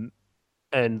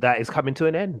 and that is coming to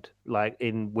an end,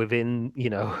 within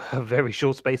a very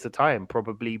short space of time.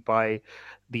 Probably by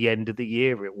the end of the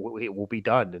year, it will be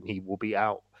done and he will be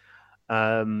out.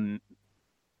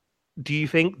 Do you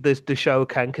think the show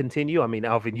can continue? I mean,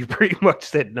 Alvin, you pretty much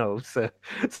said no, so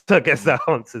I guess that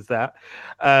answers that.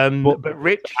 But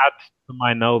Rich, add to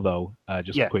my no though,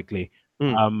 quickly.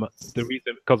 The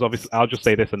reason, because obviously, I'll just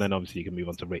say this, and then obviously you can move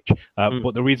on to Rich.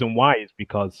 But the reason why is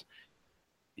because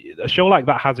a show like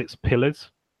that has its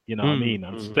pillars. You know what I mean?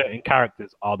 And certain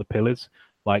characters are the pillars.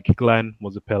 Like Glenn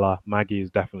was a pillar. Maggie is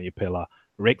definitely a pillar.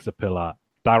 Rick's a pillar.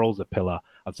 Daryl's a pillar.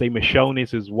 I'd say Michonne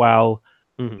is as well.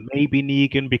 Maybe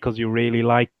Negan, because you really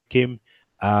like him,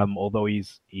 although he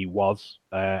was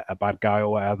a bad guy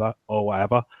or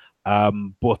whatever.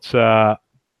 But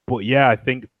yeah, I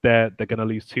think they're going to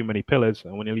lose too many pillars,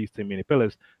 and when you lose too many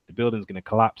pillars, the building's going to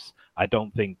collapse. I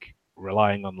don't think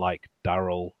relying on like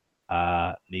Daryl,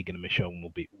 Negan, and Michonne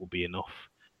will be enough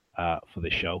for the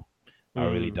show. I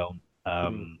really don't.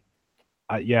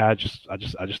 I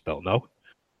just don't know.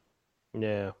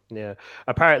 Yeah.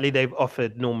 Apparently, they've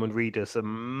offered Norman Reedus a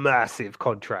massive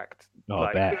contract.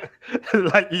 I bet.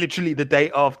 Like literally the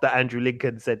day after Andrew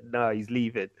Lincoln said no, he's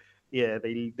leaving. Yeah,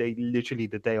 they literally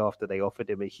the day after they offered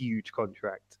him a huge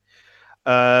contract.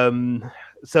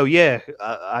 So yeah,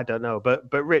 I don't know,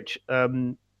 but Rich,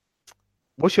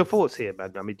 what's your thoughts here,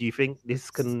 man? I mean, do you think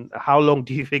this can? How long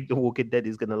do you think The Walking Dead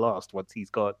is going to last once he's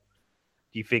gone?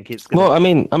 Do you think it's? Well, I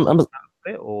mean,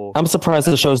 I'm surprised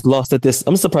the show's lasted this.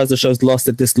 I'm surprised the show's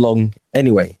lasted this long.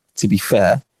 Anyway, to be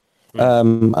fair,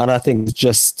 and I think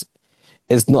it's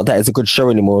not that it's a good show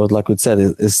anymore. Like we said,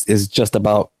 it's just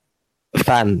about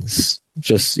fans,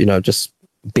 just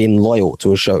being loyal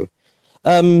to a show.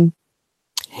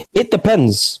 It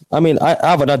depends. I mean,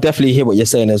 I definitely hear what you're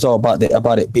saying as well about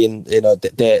it being their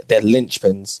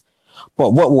linchpins. But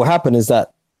what will happen is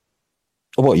that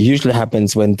what usually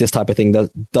happens when this type of thing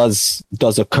does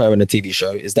occur in a TV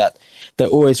show is that they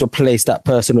always replace that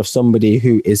person with somebody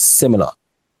who is similar.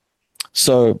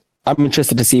 So I'm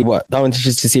interested to see who they're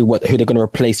going to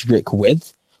replace Rick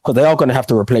with, because they are going to have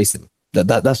to replace him.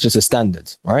 That's just a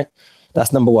standard, right?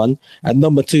 That's number one. And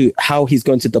number two, how he's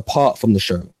going to depart from the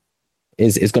show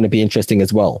is going to be interesting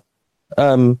as well.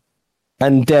 And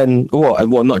then,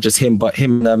 well, not just him, but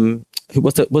him.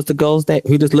 What's the girl's name?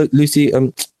 Who does Lucy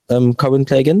Cohen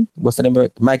play again? What's the name of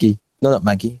it? Maggie? No, not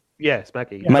Maggie. Yes,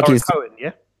 Maggie. Maggie's Lauren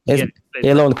Cohen,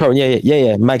 yeah, Lauren Cohen.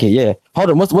 Yeah, Maggie. Yeah.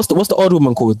 Hold on. What's the old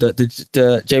woman called?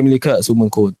 The Jamie Lee Curtis woman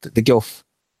called the gilf?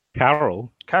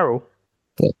 Carol.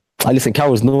 Listen,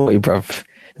 Carol's naughty, bruv.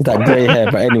 That grey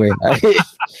hair, but anyway.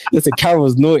 Listen,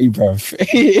 Carol's naughty, bruv.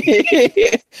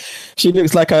 She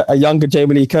looks like a younger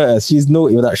Jamie Lee Curtis. She's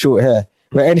naughty with that short hair.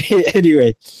 But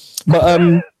anyway, but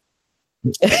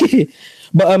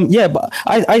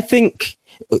I think,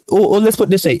 or let's put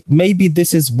it this way, maybe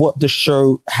this is what the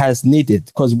show has needed,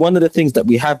 because one of the things that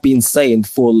we have been saying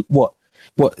for what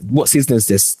season is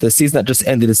this? The season that just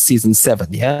ended is season 7,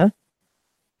 yeah?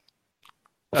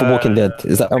 For Walking Dead,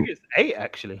 is that? I think it's 8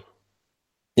 actually.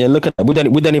 Yeah, look at that. We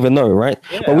don't even know, right?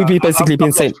 Yeah, but we've basically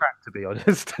been saying. Track, to be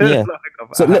honest. Yeah.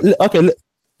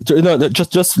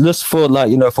 Just for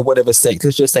for whatever's sake,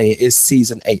 let's just say it is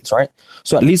season 8, right?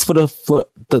 So at least for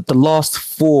the last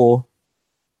 4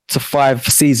 to 5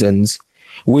 seasons,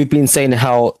 we've been saying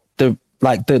how the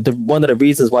one of the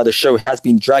reasons why the show has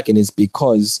been dragging is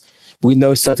because we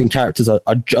know certain characters are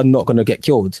not going to get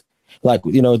killed. Like,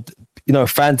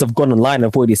 fans have gone online and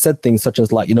have already said things such as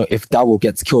if Daryl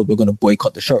gets killed, we're going to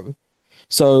boycott the show.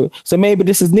 So maybe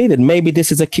this is needed. Maybe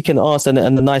this is a kick in the ass and a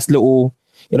nice little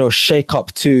shake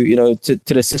up to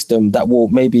the system that will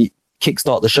maybe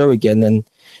kickstart the show again and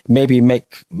maybe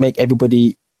make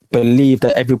everybody believe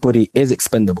that everybody is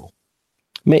expendable.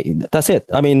 That's it.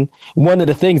 I mean, one of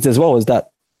the things as well is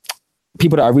that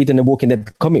people that are reading the Walking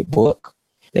Dead comic book,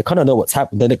 they kind of know what's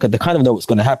happening. They kind of know what's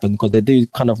going to happen because they do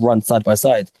kind of run side by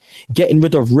side. Getting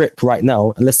rid of Rick right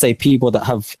now, and let's say people that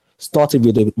have started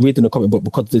reading the comic book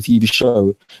because of the TV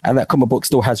show, and that comic book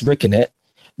still has Rick in it,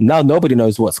 now nobody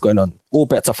knows what's going on. All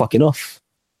bets are fucking off.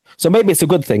 So maybe it's a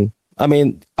good thing. I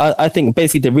mean, I think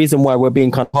basically the reason why we're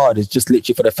being kind of hard is just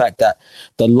literally for the fact that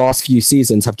the last few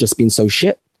seasons have just been so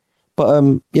shit. But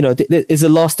you know, it's a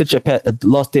last ditch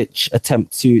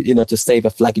attempt to, you know, to save a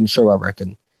flagging show, I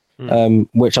reckon.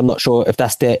 Which I'm not sure if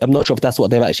that's what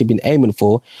they've actually been aiming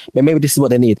for. But maybe this is what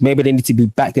they need. Maybe they need to be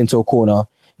backed into a corner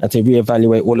and to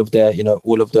reevaluate all of their, you know,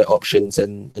 all of their options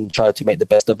and try to make the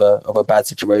best of a bad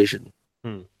situation.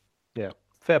 Yeah,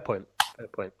 fair point. Fair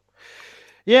point.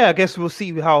 Yeah, I guess we'll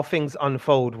see how things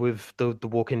unfold with the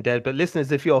Walking Dead. But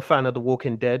listeners, if you're a fan of the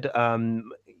Walking Dead,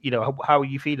 you know, how are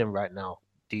you feeling right now?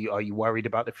 Are you worried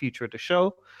about the future of the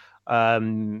show?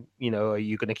 You know, are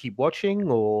you going to keep watching,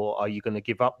 or are you going to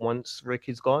give up once Rick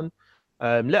is gone?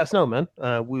 Let us know, man.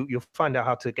 You'll find out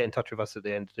how to get in touch with us at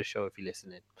the end of the show if you're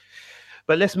listening.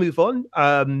 But let's move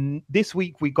on. This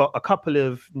week we got a couple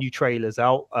of new trailers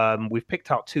out. We've picked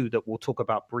out two that we'll talk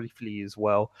about briefly as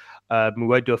well. We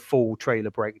won't do a full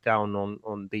trailer breakdown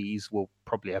on these. We'll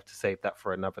probably have to save that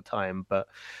for another time. But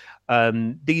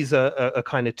these are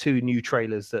kind of two new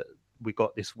trailers that we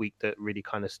got this week that really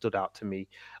kind of stood out to me.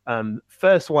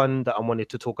 First one that I wanted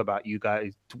to talk about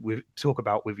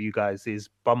with you guys is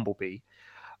Bumblebee.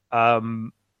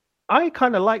 I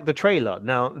kind of like the trailer.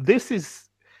 Now, this is,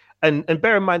 and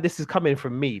bear in mind, this is coming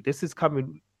from me. This is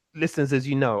coming, listeners, as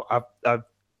you know, I've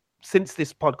since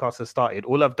this podcast has started,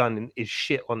 all I've done is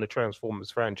shit on the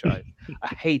Transformers franchise. I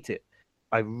hate it.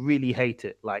 I really hate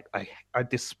it. Like I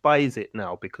despise it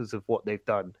now because of what they've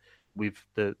done with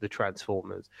the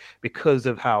Transformers, because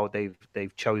of how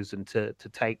they've chosen to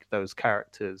take those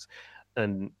characters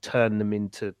and turn them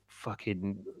into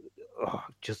fucking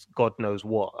just God knows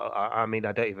what. I mean,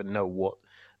 I don't even know what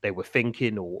they were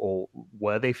thinking, or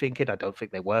were they thinking? I don't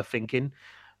think they were thinking.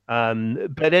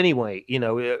 But anyway, you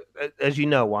know, as you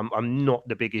know, I'm not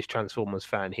the biggest Transformers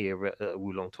fan here at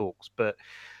Wulong Talks, but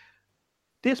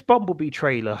this Bumblebee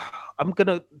trailer, I'm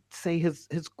gonna say, has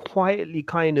quietly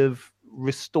kind of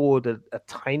restored a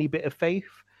tiny bit of faith.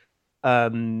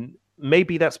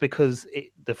 Maybe that's because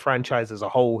the franchise as a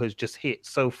whole has just hit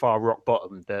so far rock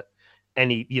bottom that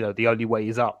the only way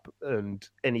is up, and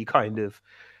any kind of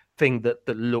thing that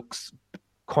looks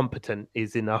competent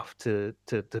is enough to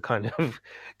kind of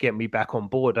get me back on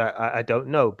board. I don't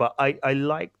know, but I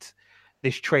liked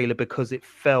this trailer because it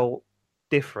felt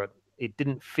different. It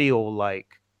didn't feel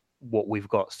like what we've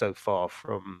got so far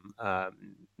from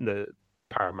the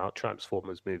Paramount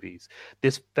Transformers movies.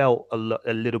 This felt a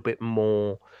little bit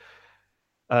more.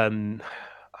 I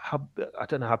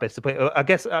don't know how best to put it. I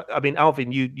guess I mean,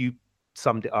 Alvin, you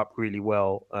summed it up really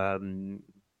well.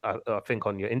 I think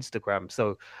on your Instagram.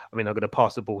 So I mean, I'm going to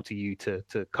pass the ball to you to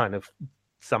kind of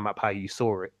sum up how you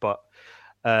saw it. But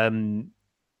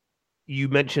you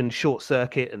mentioned Short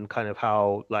Circuit and kind of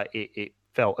how like it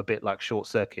felt a bit like Short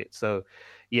Circuit. So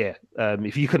yeah,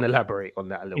 if you can elaborate on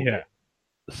that a little bit.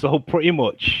 So pretty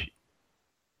much,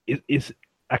 it's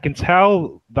I can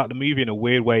tell that the movie in a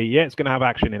weird way, yeah, it's going to have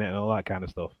action in it and all that kind of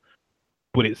stuff,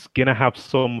 but it's going to have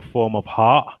some form of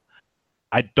heart.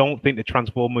 I don't think the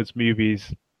Transformers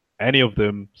movies, any of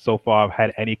them so far, have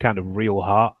had any kind of real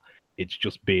heart. It's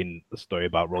just been a story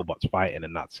about robots fighting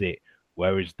and that's it.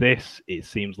 Whereas this, it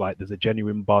seems like there's a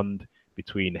genuine bond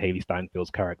between Haley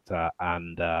Steinfeld's character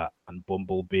and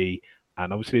Bumblebee,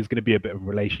 and obviously there's going to be a bit of a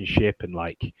relationship and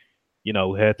like, you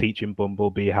know, her teaching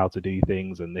Bumblebee how to do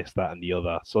things and this, that, and the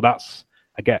other. So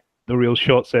I get the real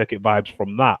Short Circuit vibes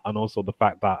from that, and also the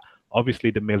fact that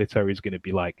obviously the military is going to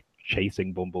be like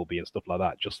chasing Bumblebee and stuff like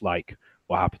that, just like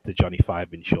what happened to Johnny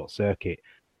Five in Short Circuit.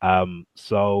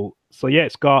 So yeah,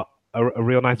 it's got a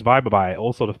real nice vibe about it.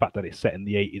 Also the fact that it's set in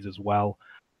the 80s as well,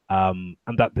 and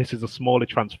that this is a smaller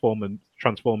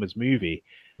Transformers movie.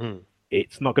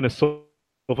 It's not going to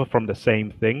suffer from the same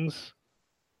things.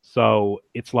 So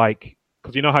it's like,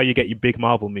 because you know how you get your big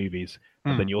Marvel movies,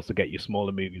 and then you also get your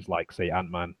smaller movies like, say,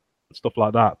 Ant-Man and stuff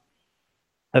like that.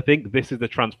 I think this is the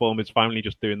Transformers finally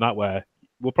just doing that, where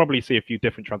we'll probably see a few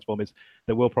different Transformers.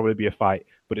 There will probably be a fight,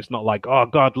 but it's not like, oh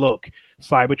God, look,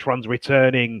 Cybertron's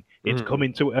returning, it's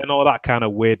coming to, and all that kind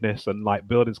of weirdness and like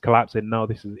buildings collapsing. No,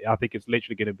 I think it's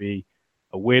literally going to be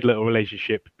a weird little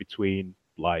relationship between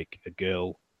like a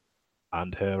girl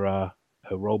and her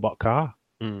robot car.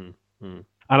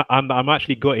 And I'm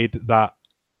actually gutted that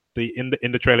in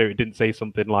the trailer it didn't say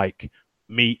something like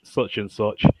meet such and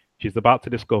such. She's about to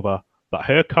discover that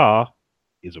her car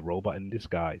is a robot in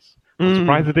disguise. I'm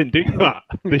surprised they didn't do that.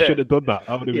 They should have done that.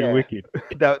 That would have been wicked.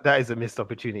 That is a missed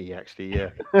opportunity, actually. Yeah.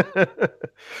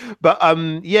 But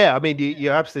yeah, I mean,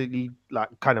 you're absolutely like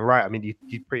kind of right. I mean,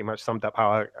 you pretty much summed up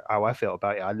how I felt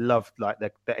about it. I loved like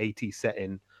the 80s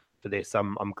setting for this.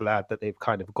 I'm glad that they've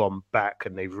kind of gone back,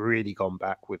 and they've really gone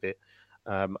back with it.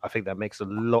 I think that makes a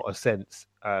lot of sense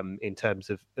in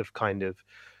terms of kind of,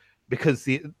 because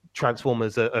the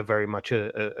Transformers are very much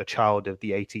a child of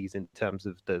the 80s in terms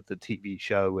of the TV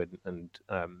show and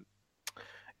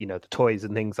you know, the toys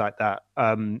and things like that.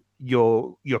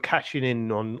 You're cashing in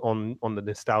on the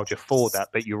nostalgia for that,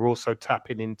 but you're also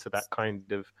tapping into that kind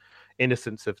of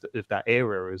innocence of that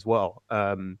era as well.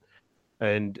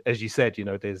 And as you said, you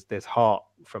know, there's heart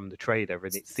from the trailer,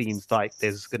 and it seems like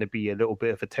there's going to be a little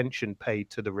bit of attention paid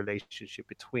to the relationship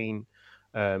between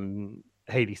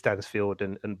Haley Stansfield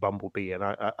and Bumblebee, and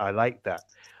I like that.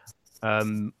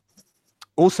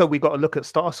 Also, we got to look at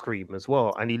Starscream as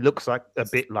well, and he looks like a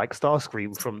bit like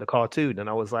Starscream from the cartoon, and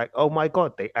I was like, oh my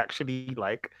god, they actually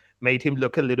like made him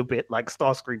look a little bit like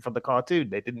Starscream from the cartoon.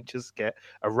 They didn't just get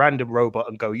a random robot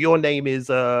and go, your name is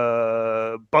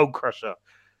Bone Crusher.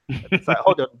 It's like,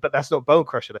 hold on, but that's not Bone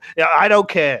Crusher. Yeah, I don't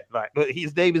care. Like, but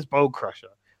his name is Bone Crusher.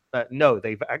 No,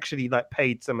 they've actually like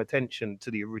paid some attention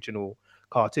to the original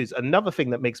cartoons. Another thing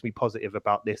that makes me positive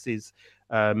about this is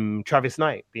Travis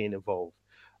Knight being involved,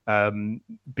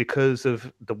 because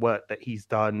of the work that he's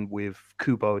done with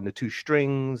Kubo and the Two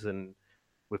Strings, and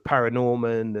with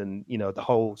Paranorman, and you know, the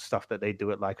whole stuff that they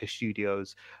do at Leica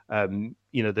Studios. You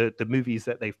know, the movies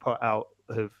that they've put out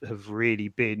have really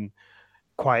been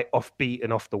quite offbeat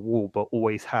and off the wall, but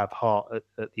always have heart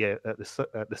at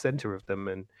the center of them.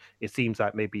 And it seems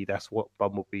like maybe that's what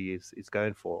Bumblebee is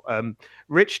going for.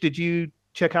 Rich, did you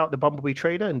check out the Bumblebee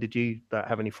trailer, and did you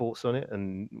have any thoughts on it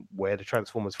and where the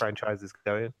Transformers franchise is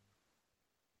going?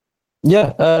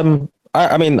 Yeah,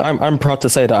 I mean, I'm proud to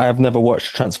say that I have never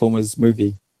watched Transformers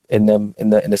movie in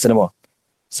the cinema.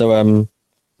 So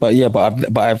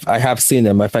I have seen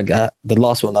them. I think the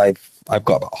last one I've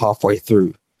got about halfway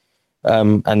through,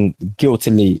 and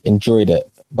guiltily enjoyed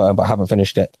it, but haven't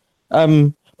finished it.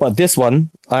 But this one,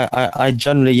 I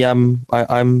generally I'm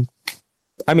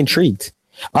intrigued.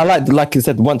 I like you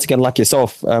said, once again, like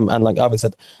yourself, and like Alvin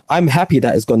said, I'm happy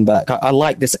that it's gone back. I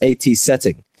like this 80s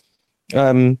setting.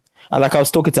 And like I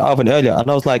was talking to Alvin earlier, and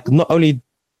I was like, not only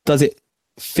does it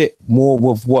fit more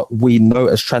with what we know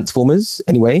as Transformers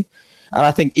anyway, and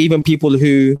I think even people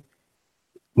who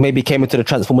maybe came into the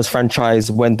Transformers franchise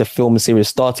when the film series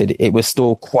started, it was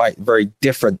still quite very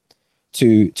different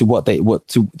to what it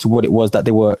was that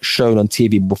they were shown on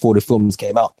TV before the films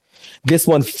came out. This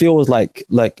one feels like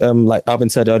Alvin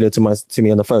said earlier to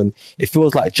me on the phone, it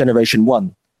feels like Generation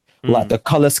 1. Like the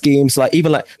color schemes, like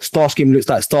even like Starscream looks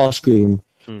like Starscream.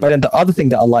 But then the other thing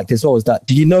that I liked as well is that,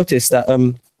 do you notice that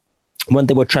when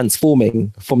they were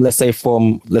transforming from let's say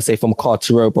from car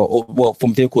to robot, or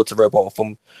from vehicle to robot, or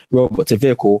from robot to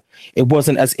vehicle, it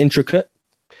wasn't as intricate?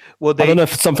 Well, I don't know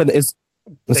if something is.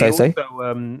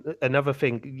 Another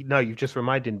thing, no, you've just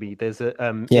reminded me. There's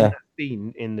a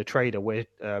scene in the trailer where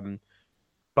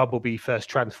Bumblebee first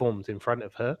transforms in front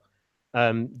of her.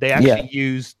 They actually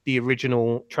used the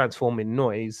original transforming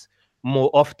noise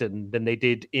more often than they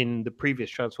did in the previous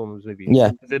Transformers movies. Yeah.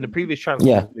 In the previous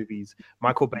Transformers movies,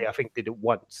 Michael Bay, I think, did it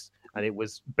once, and it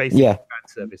was basically fan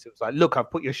service. It was like, look, I've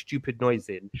put your stupid noise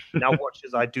in. Now watch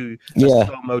as I do a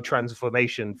slow-mo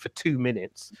transformation for 2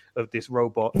 minutes of this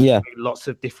robot. With lots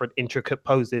of different intricate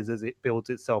poses as it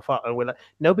builds itself up. And we're like,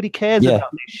 nobody cares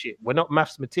about this shit. We're not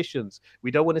mathematicians.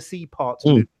 We don't want to see parts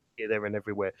moving here, there, and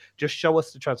everywhere. Just show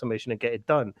us the transformation and get it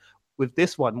done. With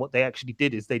this one, what they actually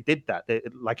did is they did that.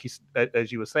 Like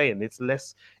as you were saying, it's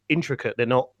less intricate. They're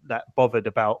not that bothered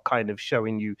about kind of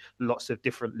showing you lots of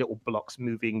different little blocks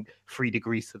moving 3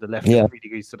 degrees to the left and 3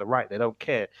 degrees to the right. They don't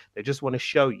care. They just want to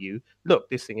show you, look,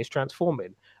 this thing is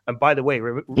transforming. And by the way,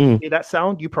 hear that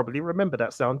sound? You probably remember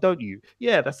that sound, don't you?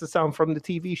 Yeah, that's the sound from the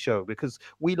TV show, because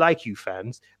we like you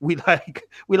fans. We like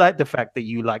the fact that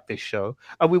you like this show,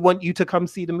 and we want you to come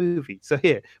see the movie. So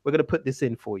here, we're going to put this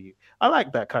in for you. I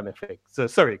like that kind of thing. So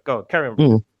sorry, go on, carry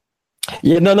on.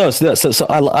 Yeah, no. So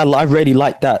I really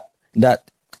like that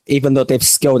even though they've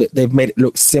scaled it, they've made it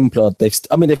look simpler. They've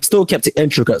still kept it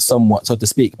intricate somewhat, so to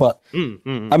speak. But I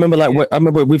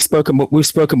remember we've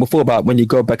spoken before about when you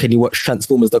go back and you watch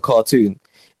Transformers the cartoon,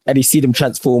 and you see them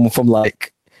transform from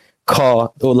like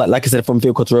car, or like I said, from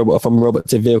vehicle to robot, or from robot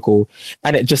to vehicle,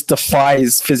 and it just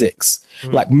defies physics.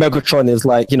 Like Megatron is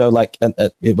like,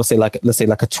 let's say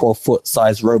like a 12-foot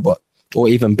size robot, or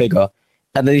even bigger,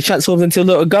 and then he transforms into a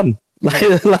little gun.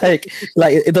 like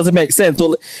it doesn't make sense.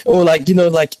 Or like, you know,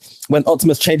 like when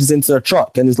Optimus changes into a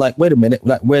truck and it's like, wait a minute,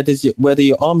 like where do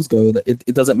your arms go? It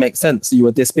doesn't make sense. You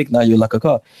were this big, now you're like a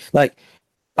car. Like,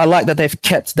 I like that they've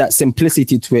kept that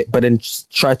simplicity to it, but then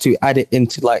just try to add it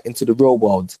into the real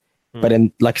world. But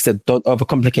then, like I said, don't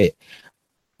overcomplicate.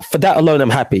 For that alone, I'm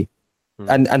happy.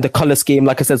 And the color scheme,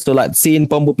 like I said, so like seeing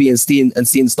Bumblebee and seeing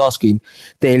Starscream,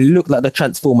 they look like the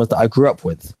Transformers that I grew up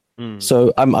with.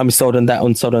 So I'm sold on that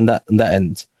on that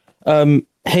end.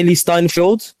 Haley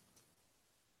Steinfeld,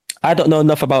 I don't know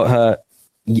enough about her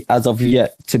as of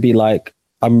yet to be like,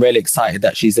 I'm really excited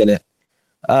that she's in it.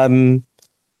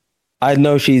 I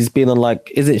know she's been on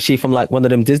like, isn't she from like one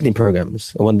of them Disney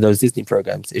programs or one of those Disney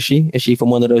programs? Is she from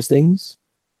one of those things?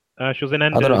 She was in I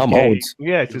Ender's don't know. I'm Game. old.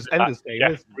 Yeah, it's Ender's Game.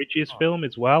 Jeff Bridges film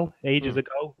as well, ages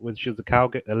ago, when she was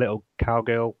a little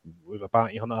cowgirl with a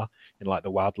bounty hunter in like the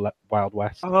Wild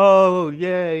West. Oh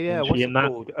yeah. Wasn't What's she it in that?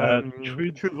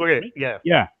 called? True Grit. Yeah.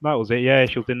 Yeah, that was it. Yeah,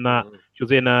 she was in that. She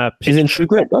was in She's in True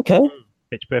Grit. Okay.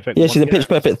 Pitch Perfect. Yeah, she's in Pitch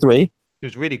Perfect 3. She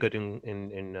was really good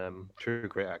in True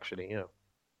Grit, actually. Yeah.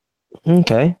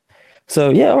 Okay. So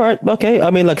yeah, all right. Okay.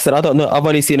 I mean, like I said, I don't know. I've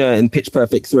only seen her in Pitch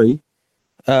Perfect 3.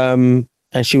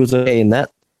 And she was okay in that.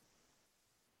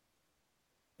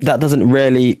 That doesn't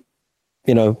really,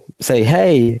 you know, say,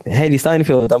 hey, Haley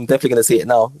Steinfeld, I'm definitely gonna see it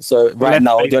now. So right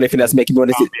now, the only thing that's making me want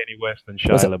to see Can't be any worse than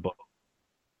Shia LaBeouf.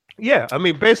 Yeah, I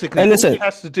mean, basically, And all listen- she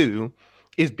has to do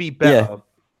is be better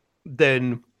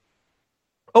than.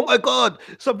 Oh my God!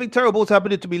 Something terrible is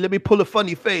happening to me. Let me pull a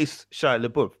funny face, Shia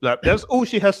LaBeouf. Like that's all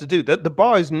she has to do. The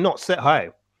bar is not set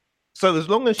high. So as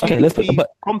long as she Okay, can let's- be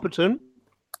but- competent,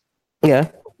 Yeah.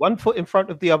 one foot in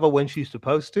front of the other when she's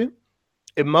supposed to,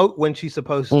 emote when she's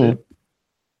supposed to, Mm.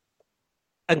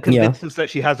 and convince us that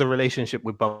she has a relationship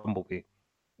with Bumblebee.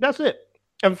 That's it.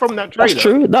 And from that trailer, That's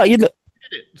true. No, you know,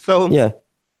 so yeah.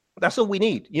 that's all we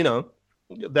need. You know,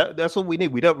 that's all we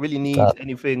need. We don't really need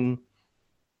anything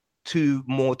too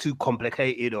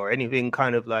complicated or anything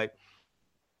kind of like,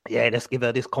 yeah, let's give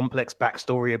her this complex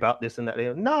backstory about this and that.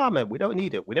 Nah, man, we don't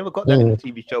need it. We never got that in the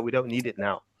TV show. We don't need it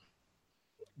now.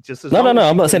 Just as No. long as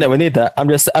I'm she not saying can- that we need that. I'm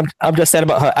just saying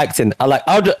about her acting.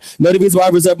 I'll just know the reason why I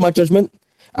reserve my judgment.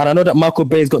 And I know that Michael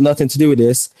Bay's got nothing to do with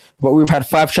this, but we've had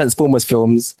 5 Transformers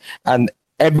films, and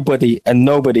everybody and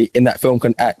nobody in that film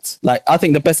can act. Like, I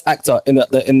think the best actor in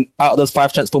out of those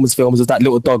 5 Transformers films was that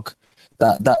little dog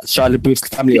that Shia LaBeouf's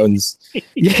family owns.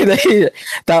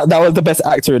 that was the best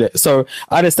actor in it. So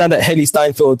I understand that Haley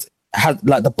Steinfeld had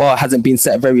like the bar hasn't been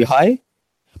set very high,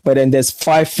 but then there's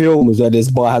 5 films where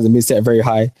this bar hasn't been set very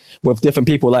high with different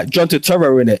people. Like John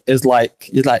Turturro in it is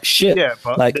like shit. Yeah,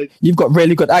 but like you've got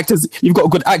really good actors. You've got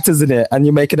good actors in it, and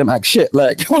you're making them act shit.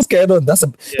 Like what's going on? That's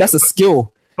a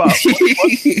skill. But what's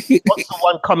the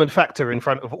one common factor in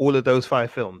front of all of those 5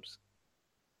 films?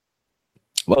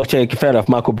 Well, okay, fair enough.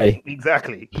 Michael Bay.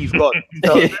 Exactly, he's gone.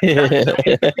 So that's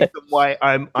the reason why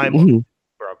I'm Mhm.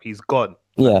 bro. He's gone.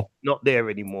 Yeah, Not there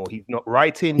anymore. He's not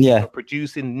writing. He's Yeah. not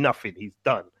producing. Nothing. He's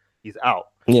done. He's out.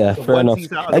 yeah, So fair once enough.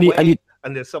 he's out of And the you, way, and you,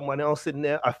 and there's someone else in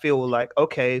there, I feel like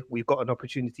okay, we've got an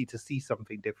opportunity to see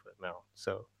something different now.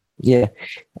 So yeah,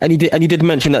 and you did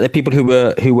mention that the people who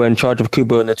were in charge of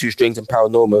Kubo and the Two Strings and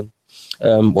Paranormal,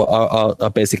 are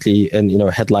basically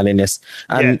headlining this.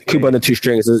 And Yeah. Kubo and the Two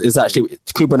Strings is actually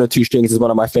Kubo and the Two Strings is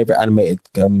one of my favorite animated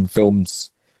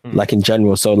films, like in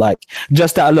general. So like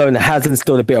just that alone has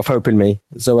instilled a bit of hope in me.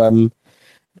 So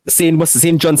seeing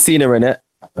John Cena in it,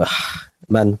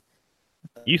 man,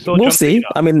 You saw we'll John see. Cena?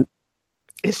 I mean,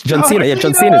 it's John Cena, yeah,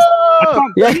 John Cena's.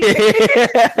 Yeah,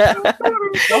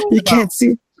 you can't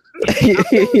see. Never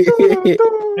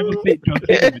see John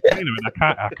Cena in the trailer, and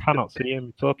I cannot see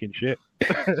him talking shit.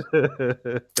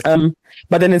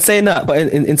 But then in saying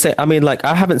that, I mean, like,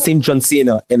 I haven't seen John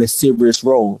Cena in a serious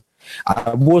role.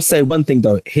 I will say one thing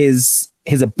though, his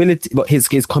ability, but his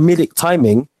comedic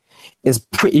timing is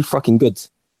pretty fucking good.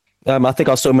 I think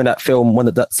I saw him in that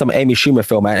film, some Amy Schumer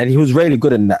film, and he was really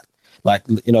good in that. Like,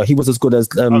 he was as good as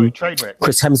Trainwreck.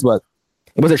 Chris Hemsworth.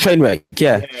 It was a Trainwreck,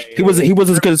 yeah. He was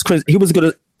as good as Chris. He was as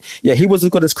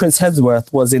good as Chris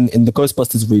Hemsworth was in the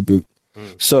Ghostbusters reboot.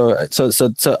 So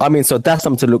I mean, so that's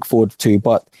something to look forward to.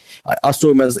 But I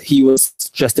saw him as he was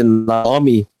just in like,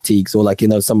 army fatigues, or like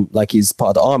some like he's part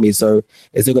of the army. So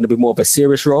is it going to be more of a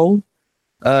serious role?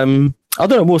 I don't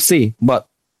know. We'll see. But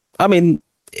I mean,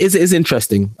 it's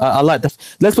interesting. I like that.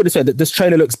 Let's put it this way: that this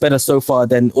trailer looks better so far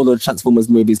than all the Transformers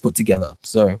movies put together.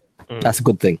 So that's a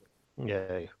good thing.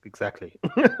 Yeah, exactly.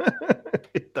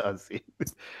 It does.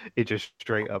 It just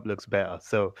straight up looks better.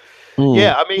 So, Mm.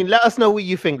 yeah, I mean, let us know what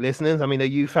you think, listeners. I mean, are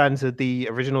you fans of the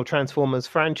original Transformers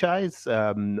franchise?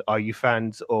 Are you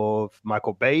fans of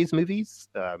Michael Bay's movies?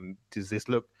 Does this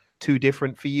look too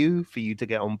different for you to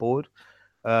get on board?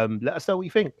 Let us know what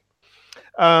you think.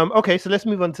 Okay, so let's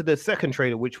move on to the second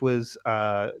trailer, which was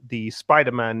the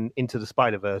Spider-Man Into the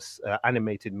Spider-Verse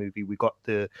animated movie. We got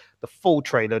the full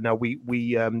trailer. Now we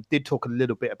did talk a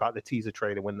little bit about the teaser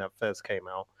trailer when that first came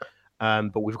out,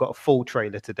 but we've got a full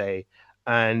trailer today,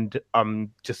 and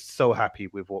I'm just so happy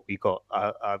with what we got.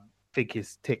 I think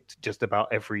it's ticked just about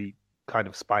every kind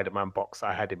of Spider-Man box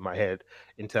I had in my head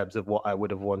in terms of what I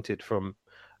would have wanted from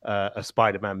a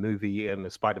Spider-Man movie and a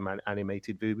Spider-Man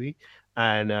animated movie,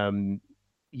 and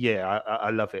yeah, I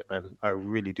love it, man. I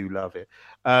really do love it.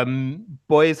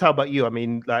 Boys, how about you? I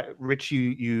mean, like Rich,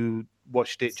 you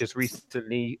watched it just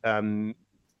recently.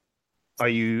 Are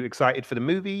you excited for the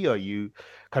movie? Are you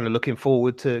kind of looking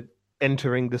forward to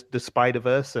entering the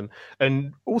Spider-Verse?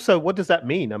 And also, what does that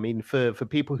mean? I mean, for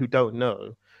people who don't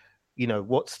know, you know,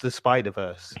 what's the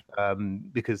Spider-Verse?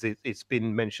 Because it's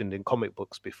been mentioned in comic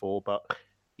books before, but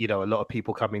you know, a lot of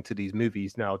people coming to these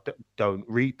movies now don't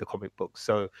read the comic books.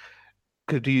 So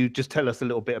could you just tell us a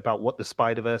little bit about what the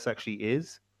Spider-Verse actually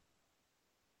is?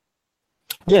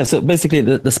 Yeah, so basically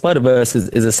the Spider-Verse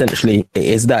is essentially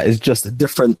is just a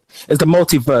different, it's the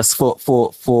multiverse for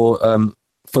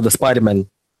the Spider-Man.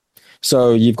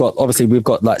 So we've got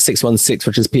like 616,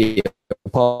 which is Peter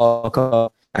Parker,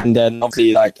 and then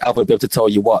obviously like I would be able to tell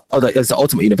you what there's the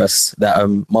Ultimate Universe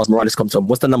that Miles Morales comes from.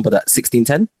 What's the number? That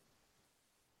 1610?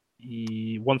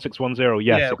 1610,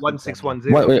 yeah.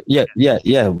 1610.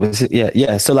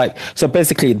 Yeah. So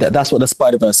basically that's what the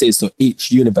Spider-Verse is. So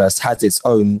each universe has its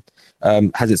own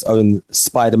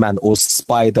Spider-Man or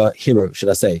spider hero, should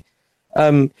I say.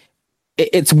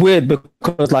 It's weird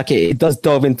because like it does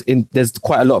delve in there's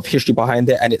quite a lot of history behind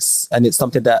it, and it's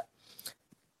something that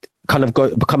kind of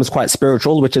becomes quite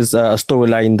spiritual, which is a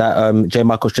storyline that J.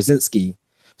 Michael Straczynski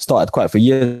started quite a few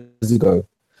years ago.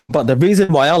 But the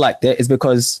reason why I liked it is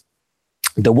because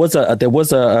there was a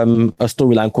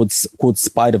storyline called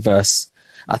Spider-Verse.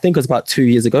 I think it was about 2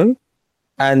 years ago,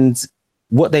 and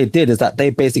what they did is that they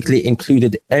basically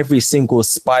included every single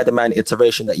Spider-Man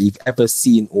iteration that you've ever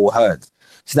seen or heard.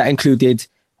 So that included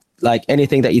like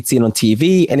anything that you'd seen on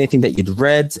TV, anything that you'd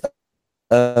read,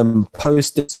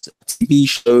 posters, TV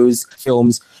shows,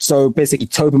 films. So basically,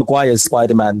 Tobey Maguire's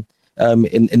Spider-Man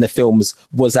in the films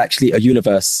was actually a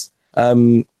universe.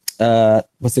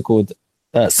 What's it called?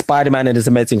 Spider-Man and His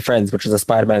Amazing Friends, which was a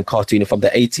Spider-Man cartoon from the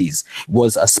 80s,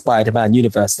 was a Spider-Man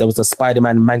universe. There was a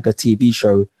Spider-Man manga TV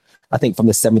show, I think from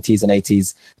the 70s and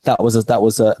 80s. That was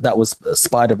a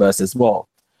Spider-Verse as well.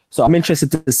 So I'm interested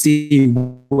to see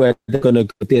where they're gonna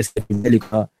go this,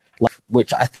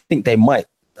 which I think they might.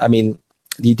 I mean,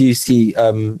 you do see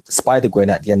Spider-Gwen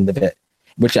at the end of it,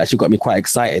 which actually got me quite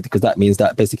excited because that means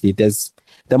that basically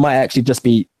there might actually just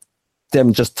be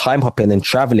them just time hopping and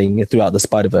traveling throughout the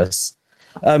Spider-Verse.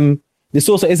 This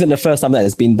also isn't the first time that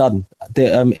it's been done.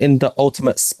 In the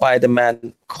Ultimate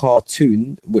Spider-Man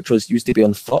cartoon, which used to be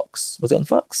on Fox, was it on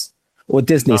Fox or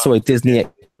Disney? Sorry, Disney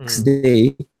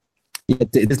XD. Yeah,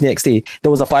 Disney XD.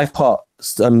 There was a 5-part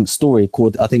story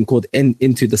called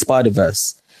Into the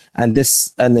Spider-Verse, and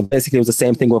then basically it was the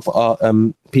same thing with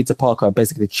Peter Parker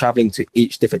basically traveling to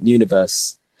each different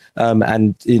universe,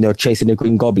 and chasing the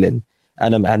Green Goblin.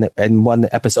 And in one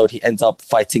episode, he ends up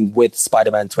fighting with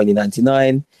Spider-Man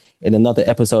 2099. In another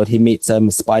episode, he meets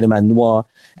Spider-Man Noir.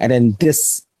 And then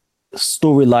this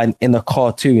storyline in the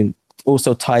cartoon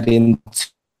also tied into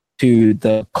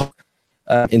the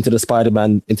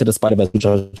Spider-Verse, which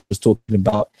I was talking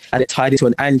about. And it tied into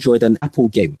an Android and Apple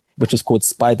game, which is called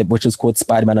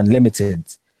Spider-Man Unlimited.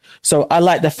 So I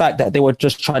like the fact that they were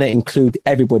just trying to include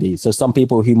everybody. So some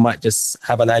people who might just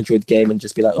have an Android game and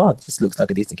just be like, oh, this looks like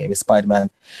a decent game, it's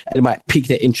Spider-Man. And it might pique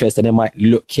their interest and they might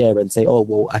look here and say, oh,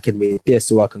 well, I can read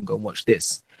this or I can go and watch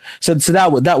this. So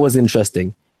that was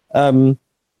interesting. So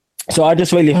I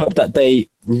just really hope that they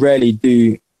really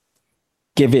do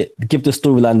give the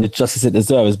storyline the justice it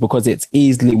deserves, because it's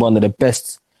easily one of the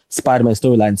best Spider-Man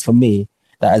storylines for me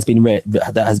that has been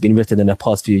written in the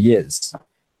past few years.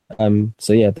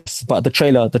 So yeah, but the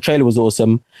trailer was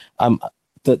awesome.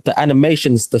 The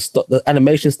animations, the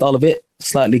animation style of it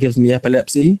slightly gives me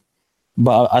epilepsy,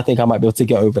 but I think I might be able to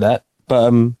get over that.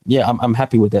 But yeah, I'm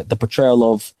happy with it. The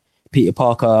portrayal of Peter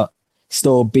Parker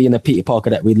still being a Peter Parker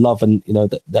that we love, and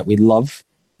that we love,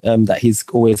 that he's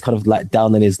always kind of like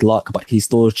down in his luck, but he's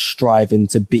still striving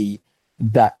to be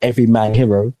that everyman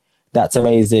hero. That's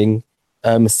amazing.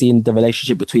 Seeing the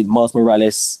relationship between Miles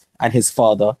Morales and his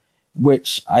father,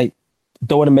 which I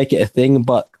don't want to make it a thing,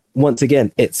 but once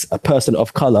again, it's a person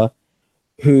of color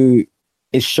who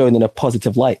is shown in a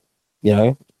positive light, you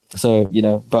know. So, you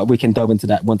know, but we can delve into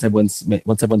that once everyone's made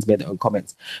their own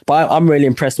comments. But I'm really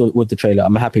impressed with the trailer.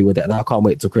 I'm happy with it, and I can't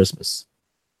wait till Christmas.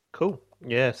 Cool.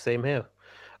 Yeah, same here.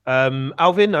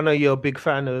 Alvin, I know you're a big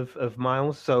fan of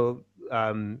Miles, so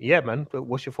yeah, man. But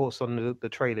what's your thoughts on the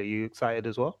trailer? You excited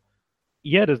as well?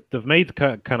 Yeah, they've made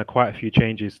kind of quite a few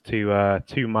changes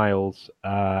to Miles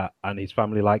and his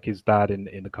family. Like his dad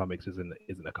in the comics isn't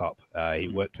a cop. He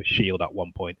worked for Shield at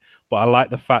one point, but I like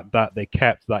the fact that they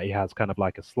kept that he has kind of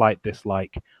like a slight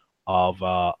dislike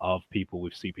of people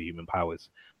with superhuman powers.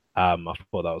 I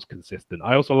thought that was consistent.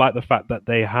 I also like the fact that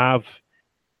they have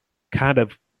kind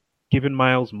of given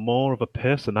Miles more of a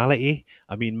personality.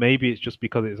 I mean, maybe it's just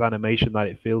because it's animation that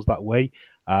it feels that way.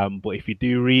 But if you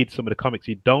do read some of the comics,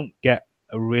 you don't get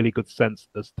a really good sense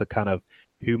as to kind of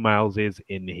who Miles is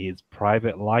in his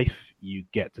private life. You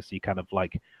get to see kind of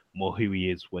like more who he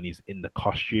is when he's in the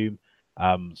costume.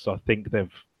 So I think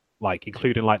they've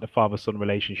including like the father-son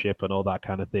relationship and all that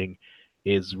kind of thing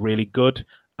is really good.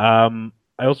 I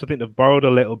also think they've borrowed a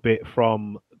little bit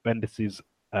from Bendis's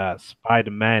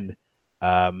Spider-Man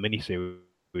miniseries.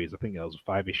 I think that was a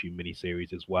 5-issue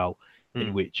miniseries as well,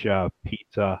 in which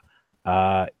Peter,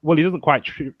 well, he doesn't quite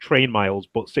train Miles,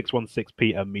 but 616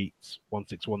 Peter meets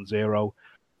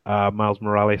 1610 Miles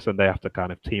Morales, and they have to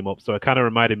kind of team up. So it kind of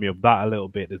reminded me of that a little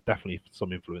bit. There's definitely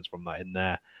some influence from that in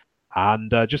there,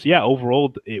 and just yeah,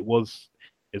 overall, it was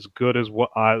as good as what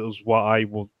I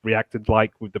reacted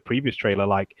like with the previous trailer.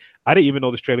 Like I didn't even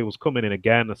know this trailer was coming in.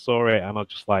 Again, I saw it, and I was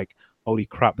just like, holy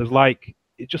crap! There's like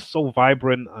it's just so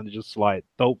vibrant and just like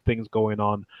dope things going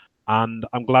on, and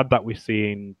I'm glad that we're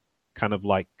seeing kind of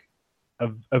like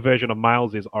a version of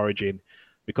Miles's origin,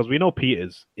 because we know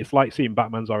Peter's. It's like seeing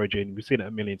Batman's origin. We've seen it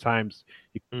a million times.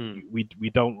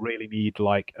 We don't really need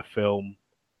like an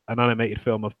animated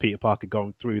film of Peter Parker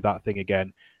going through that thing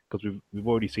again, because we've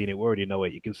already seen it. We already know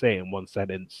it. You can say it in one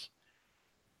sentence,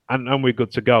 and we're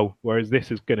good to go. Whereas this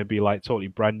is going to be like totally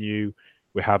brand new.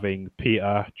 We're having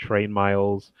Peter train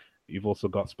Miles. You've also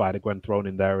got Spider-Gwen thrown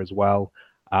in there as well.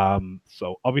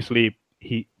 So obviously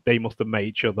they must have met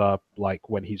each other like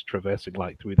when he's traversing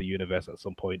like through the universe at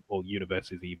some point, or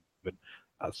universes even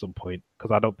at some point,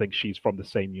 because I don't think she's from the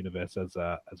same universe as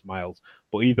Miles.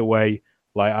 But either way,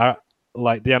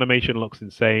 like the animation looks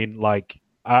insane. Like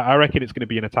I reckon it's going to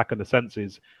be an attack on the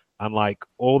senses, and like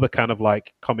all the kind of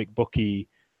like comic booky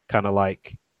kind of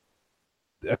like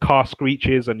a car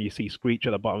screeches and you see Screech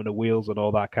at the bottom of the wheels and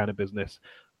all that kind of business.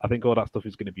 I think all that stuff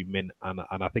is going to be mint, and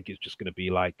I think it's just going to be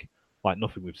like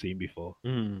nothing we've seen before.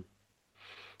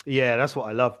 Yeah, that's what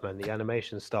I love, man. The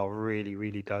animation style really,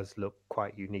 really does look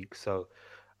quite unique. So,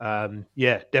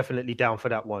 yeah, definitely down for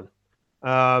that one.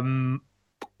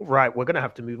 Right, we're gonna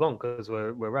have to move on because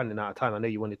we're running out of time. I know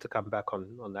you wanted to come back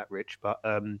on that, Rich, but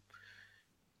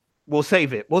we'll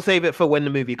save it. We'll save it for when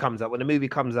the movie comes out. When the movie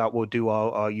comes out, we'll do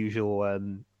our usual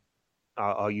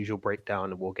our usual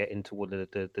breakdown, and we'll get into all the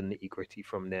nitty gritty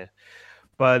from there.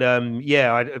 But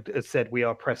yeah, I said we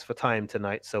are pressed for time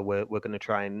tonight, so we're going to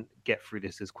try and get through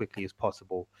this as quickly as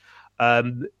possible.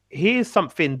 Here's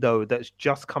something though that's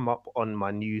just come up on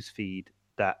my news feed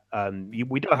that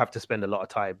we don't have to spend a lot of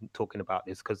time talking about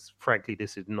this because frankly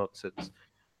this is nonsense.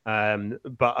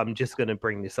 But I'm just going to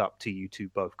bring this up to you two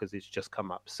both because it's just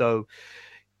come up. So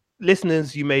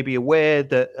listeners, you may be aware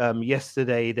that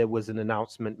yesterday there was an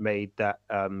announcement made that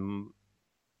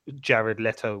Jared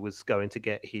Leto was going to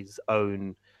get his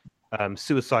own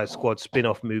Suicide Squad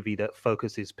spin-off movie that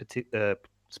focuses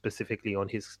specifically on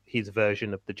his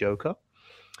version of the Joker.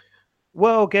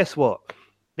 Well, guess what?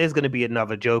 There's going to be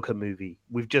another Joker movie.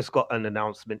 We've just got an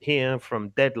announcement here from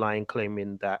Deadline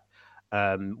claiming that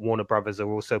Warner Brothers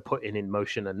are also putting in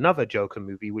motion another Joker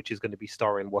movie, which is going to be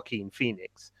starring Joaquin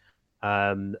Phoenix,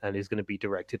 and is going to be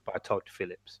directed by Todd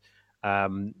Phillips.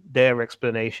 Their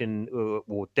explanation,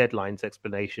 or Deadline's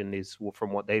explanation, is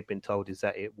from what they've been told, is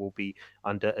that it will be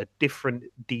under a different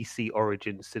DC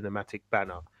Origins cinematic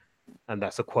banner, and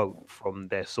that's a quote from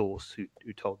their source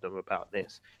who told them about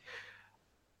this.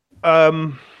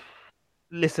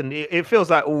 Listen, it feels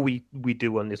like all we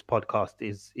do on this podcast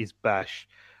is bash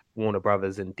Warner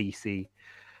Brothers and DC,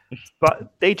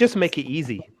 but they just make it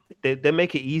easy. They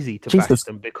make it easy to bash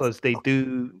them because they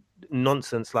do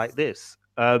nonsense like this.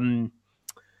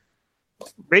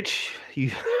 Rich, do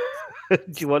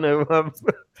you want to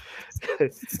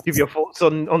give your thoughts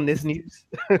on this news?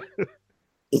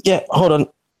 Yeah, hold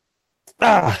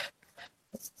on.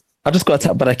 I just got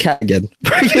attacked by a cat again.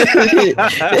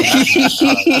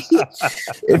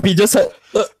 If you just heard,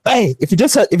 if you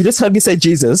just heard me say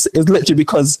Jesus, it's literally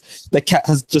because the cat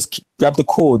has just grabbed the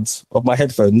cords of my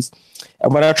headphones,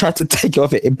 and when I tried to take it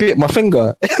off, it bit my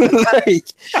finger.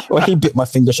 Or he bit my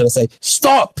finger. Should I say,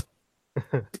 stop?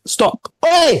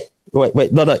 Hey,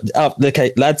 wait, no.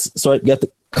 Okay, lads, sorry, you have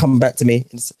to come back to me.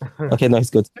 Okay, no, he's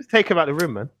good. Just take him out of the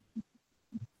room, man.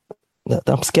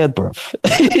 I'm scared, bro.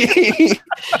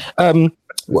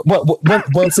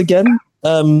 Once again,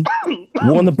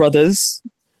 Warner Brothers.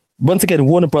 Once again,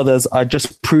 Warner Brothers are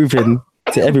just proving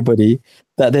to everybody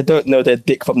that they don't know their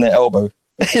dick from their elbow.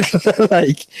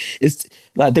 It's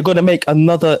like they're gonna make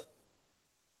another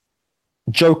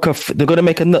Joker. They're gonna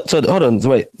make another. So hold on,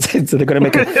 wait. So they're gonna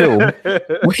make a film.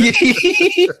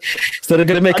 So they're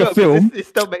gonna make a film. This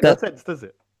still makes no sense, does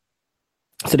it?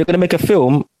 So they're gonna make a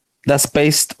film that's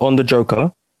based on the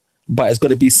Joker, but it's going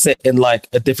to be set in like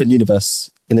a different universe,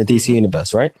 in the DC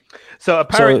universe, right? So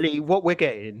apparently what we're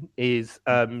getting is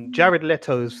Jared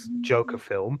Leto's Joker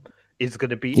film is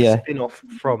going to be a spin-off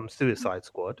from Suicide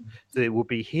Squad. So it will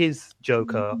be his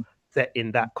Joker set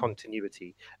in that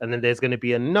continuity. And then there's going to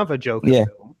be another Joker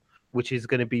film, which is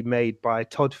going to be made by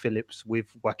Todd Phillips with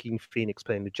Joaquin Phoenix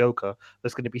playing the Joker.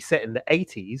 That's going to be set in the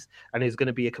 80s and is going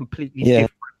to be a completely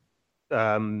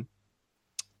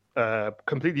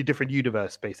different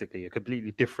universe, basically a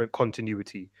completely different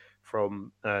continuity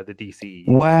from the DC.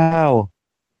 Wow.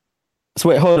 So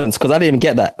wait, hold on, because I didn't even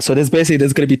get that. So there's going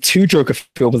to be 2 Joker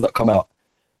films that come out.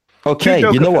 Okay,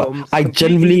 you know what? I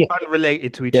genuinely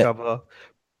unrelated to each other,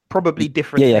 probably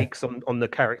different takes on the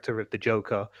character of the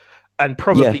Joker, and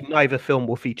probably neither film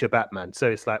will feature Batman.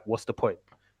 So it's like, what's the point?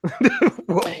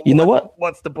 You know what?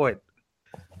 What's the point?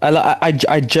 I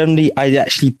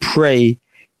actually pray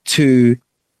to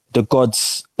the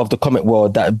gods of the comic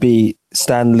world, that would be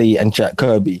Stan Lee and Jack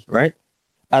Kirby, right?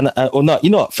 And or not, you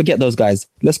know what? Forget those guys.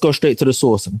 Let's go straight to the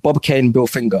source. Bob Kane, Bill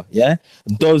Finger, yeah,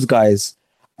 those guys.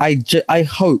 I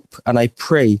hope and I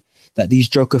pray that these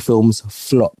Joker films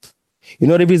flop. You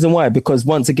know the reason why? Because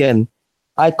once again,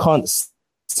 I can't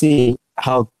see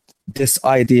how this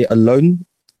idea alone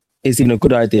is even a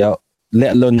good idea,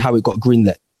 let alone how it got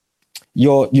greenlit. You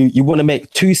want to make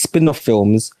 2 spin-off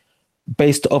films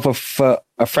based off of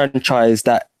a franchise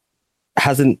that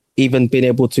hasn't even been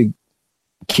able to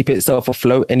keep itself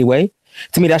afloat anyway.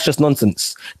 To me, that's just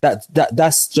nonsense.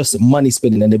 That's just money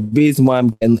spinning. And the reason why I'm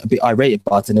getting a bit irate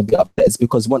about it and a bit upset is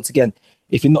because, once again,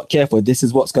 if you're not careful, this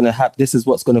is what's going to happen. This is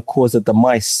what's going to cause the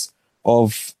demise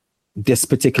of this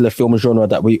particular film genre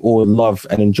that we all love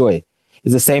and enjoy.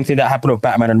 It's the same thing that happened with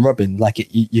Batman and Robin. Like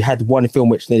you had one film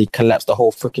which nearly collapsed the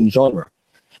whole freaking genre.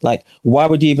 Like, why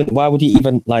would you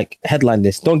even like headline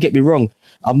this? Don't get me wrong.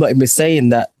 I'm not even saying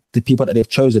that the people that they've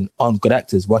chosen aren't good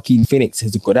actors. Joaquin Phoenix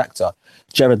is a good actor.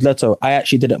 Jared Leto, I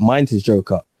actually didn't mind his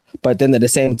Joker. But then at the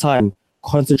same time,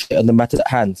 concentrate on the matter at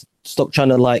hand. Stop trying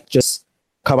to like just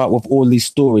come out with all these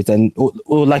stories and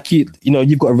or like you've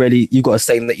got a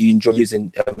saying that you enjoy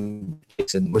using,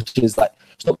 which is like,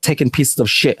 stop taking pieces of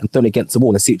shit and throwing it against the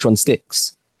wall and see which one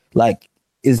sticks. Like,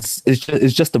 it's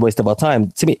just a waste of our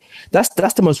time. To me, that's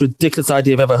the most ridiculous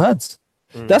idea I've ever heard.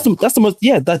 That's the most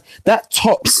that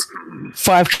tops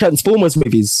 5 Transformers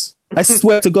movies. I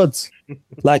swear to God.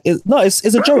 Like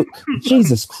it's a joke.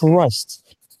 Jesus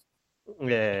Christ.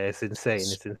 Yeah, it's insane.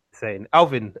 It's insane.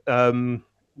 Alvin,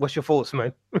 what's your thoughts,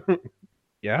 man?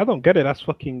 Yeah, I don't get it. That's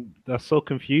so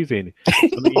confusing. I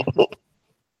mean,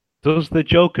 does the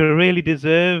Joker really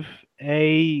deserve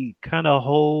a kind of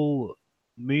whole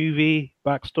movie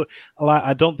backstory? Like,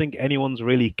 I don't think anyone's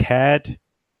really cared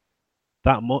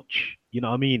that much. You know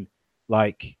what I mean?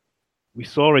 Like, we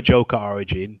saw a Joker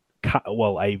origin,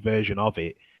 a version of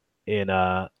it in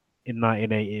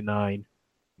 1989,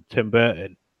 Tim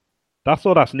Burton. That's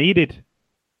all that's needed.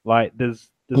 Like, there's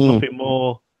nothing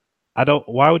more.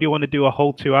 Why would you want to do a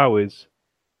whole 2 hours?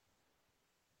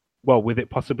 Well, with it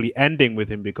possibly ending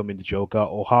with him becoming the Joker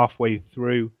or halfway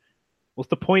through. What's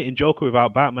the point in Joker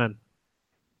without Batman?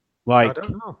 Like, I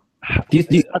don't know. I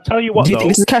tell you what, do you think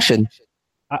this is cashing?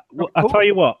 I tell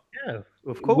you what. Yeah,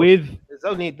 of course. There's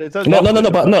only but I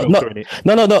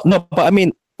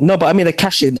mean the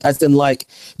cash in, as in, like,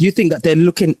 do you think that they're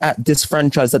looking at this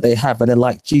franchise that they have and they're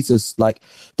like, Jesus, like,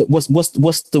 what's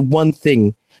the one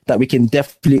thing that we can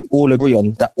definitely all agree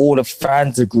on, that all the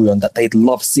fans agree on, that they'd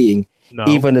love seeing? No.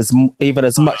 Even as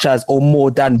much as or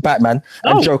more than Batman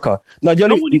and Joker. No, the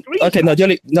only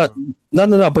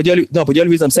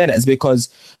reason I'm saying it is because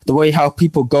the way how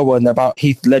people go on about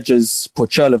Heath Ledger's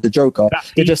portrayal of the Joker,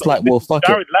 they're just like, well, fuck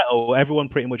Jared it. Leto, everyone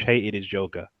pretty much hated his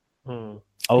Joker. Hmm.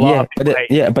 A lot of people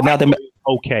hated him. But now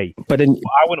okay. But then,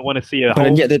 But I wouldn't want to see a but whole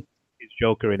then yet, his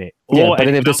Joker in it. yeah. Or But then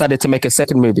they've anything decided to make a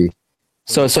second movie.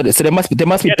 So there must be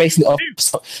Yeah, basing it off.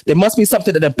 So, there must be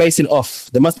something that they're basing off.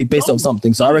 They must be based No, off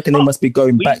something. So I reckon they no. must be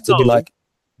going We back to be know like,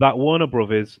 that Warner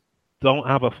Brothers don't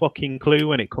have a fucking clue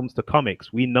when it comes to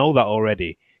comics. We know that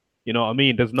already. You know what I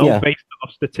mean? There's no Yeah. based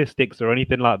off statistics or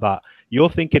anything like that. You're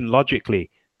thinking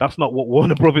logically. That's not what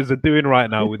Warner Brothers are doing right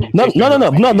now with these no. different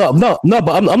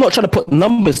But I'm not trying to put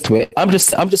numbers to it. I'm just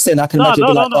saying I can imagine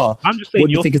be like, oh, I'm just saying what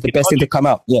do you you're think is the thinking best thing to come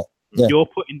out? Yeah. Yeah. You're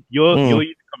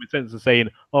using common sense and saying,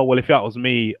 oh well, if that was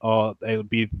me, there'd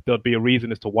be a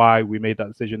reason as to why we made that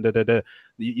decision.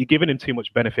 You're giving him too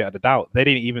much benefit of the doubt. They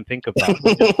didn't even think of that.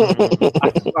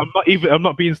 I'm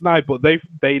not being snide, but they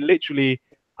literally,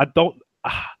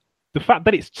 the fact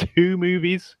that it's two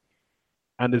movies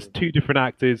and there's two different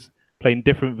actors playing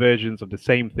different versions of the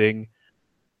same thing.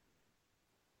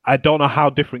 I don't know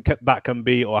how different that can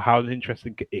be or how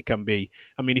interesting it can be.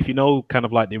 I mean, if you know kind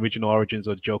of like the original origins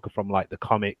of Joker from like the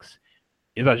comics,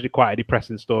 it's actually quite a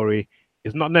depressing story.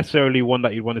 It's not necessarily one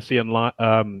that you'd want to see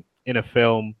online in a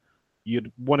film.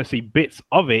 You'd want to see bits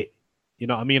of it. You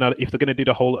know what I mean? If they're going to do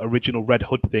the whole original Red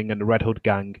Hood thing and the Red Hood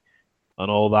gang and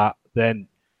all that, then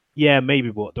yeah, maybe.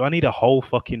 But do I need a whole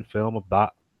fucking film of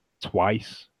that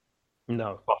twice?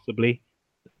 No. Possibly.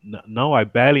 No, I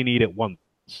barely need it once.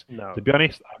 No. To be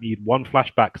honest, I need one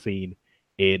flashback scene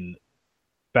in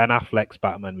Ben Affleck's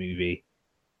Batman movie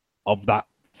of that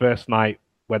first night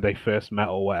where they first met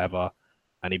or whatever,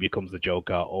 and he becomes the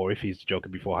Joker, or if he's the Joker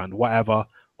beforehand, whatever.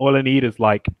 All I need is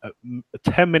like a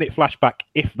 10-minute flashback,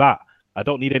 if that. I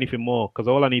don't need anything more, because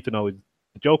all I need to know is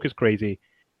the Joker's crazy,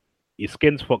 his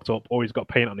skin's fucked up, or he's got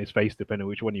paint on his face, depending on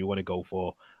which one you want to go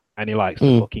for, and he likes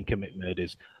to fucking commit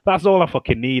murders. That's all I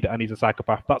fucking need, and he's a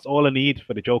psychopath. That's all I need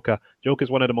for the Joker. Joker's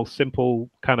one of the most simple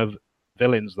kind of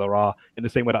villains there are, in the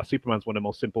same way that Superman's one of the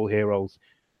most simple heroes.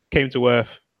 Came to Earth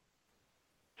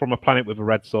from a planet with a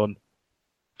red sun.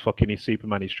 Fucking he's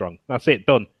Superman, he's strong. That's it,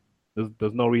 done.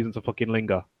 There's no reason to fucking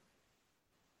linger.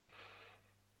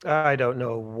 I don't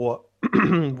know what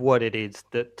what it is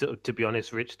that, to be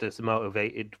honest, Rich, that's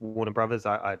motivated Warner Brothers.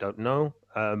 I don't know.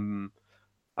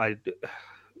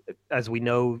 As we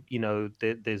know, you know,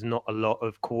 there's not a lot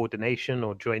of coordination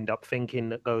or joined up thinking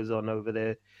that goes on over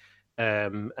there.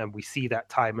 And we see that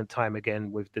time and time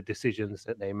again with the decisions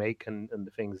that they make and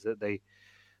the things that they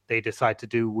decide to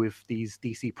do with these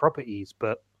DC properties.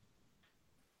 But,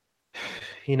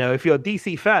 you know, if you're a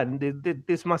DC fan,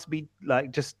 this must be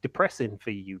like just depressing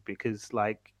for you, because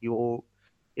like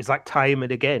it's like time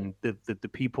and again, the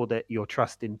people that you're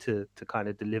trusting to kind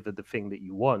of deliver the thing that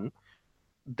you want,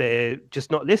 they're just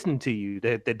not listening to you.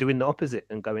 They're doing the opposite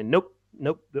and going, nope.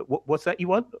 What's that you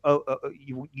want?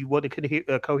 You want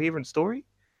a coherent story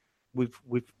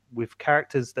with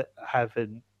characters that have a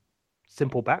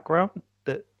simple background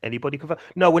that anybody can.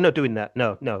 No, we're not doing that.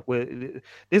 No.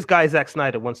 This guy Zack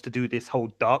Snyder wants to do this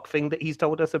whole dark thing that he's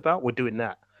told us about. We're doing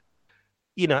that.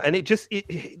 You know, and they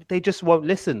just won't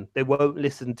listen. They won't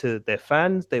listen to their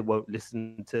fans. They won't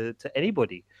listen to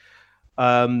anybody.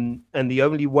 And the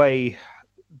only way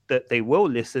that they will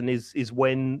listen is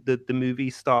when the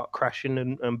movies start crashing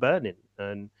and burning.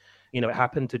 And, you know, it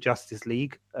happened to Justice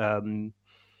League.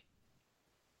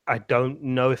 I don't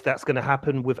know if that's going to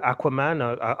happen with Aquaman.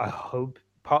 I hope,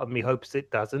 part of me hopes it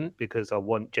doesn't, because I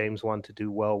want James Wan to do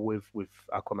well with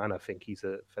Aquaman. I think he's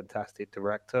a fantastic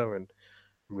director and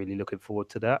I'm really looking forward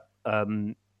to that.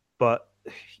 But,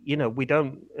 you know, we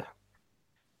don't...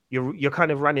 You're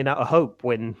kind of running out of hope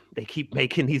when they keep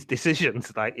making these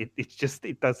decisions. Like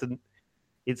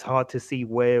it's hard to see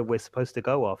where we're supposed to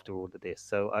go after all of this.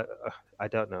 So I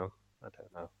don't know.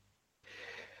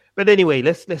 But anyway,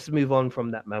 let's move on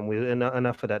from that, man. With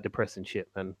enough of that depressing shit,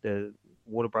 man. The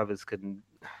Warner Brothers can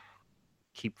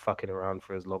keep fucking around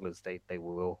for as long as they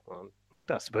will.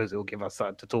 I suppose it will give us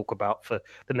something to talk about for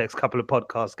the next couple of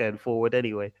podcasts going forward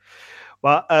anyway.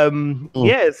 But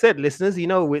yeah, as said, listeners, you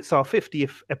know, it's our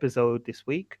 50th episode this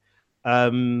week.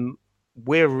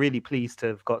 We're really pleased to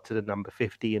have got to the number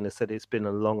 50, and I said it's been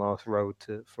a long ass road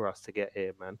for us to get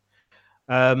here,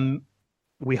 man.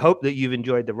 We hope that you've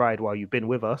enjoyed the ride while you've been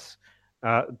with us.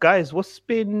 Guys, what's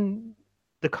been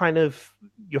the kind of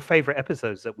your favorite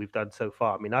episodes that we've done so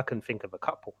far? I mean, I can think of a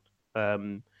couple.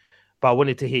 But I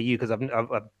wanted to hear you, because I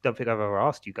don't think I've ever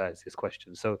asked you guys this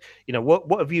question. So, you know,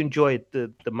 what have you enjoyed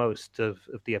the most of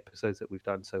the episodes that we've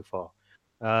done so far?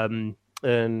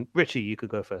 And Richie, you could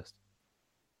go first.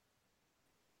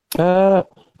 I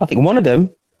think one of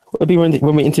them would be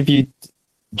when we interviewed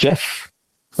Jeff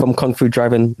from Kung Fu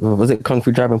Driving. Was it Kung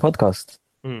Fu Driving podcast?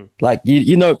 Like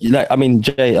you know, like I mean,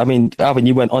 Jay, I mean, Alvin,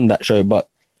 you went on that show, but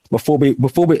before we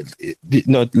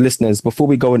listeners, before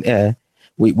we go on air,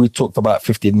 we talked for about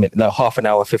 15 minutes, like half an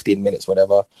hour, 15 minutes,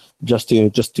 whatever, just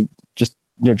to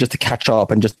catch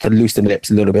up and just to loosen lips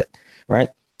a little bit, right?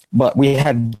 But we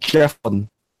had Jeff on,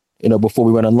 before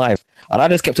we went on live, and I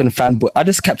just kept on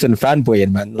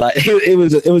fanboying, man. Like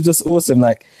it was just awesome.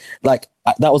 Like that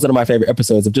was one of my favorite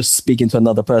episodes of just speaking to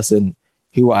another person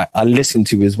who I listen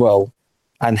to as well,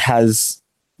 and has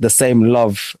the same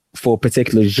love for a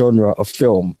particular genre of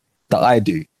film that I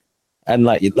do. And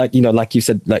like you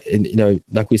said,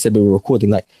 like we said we were recording,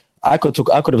 like I could have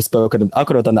done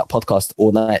that podcast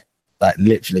all night, like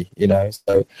literally,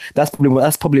 So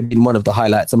that's probably been one of the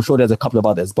highlights. I'm sure there's a couple of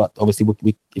others, but obviously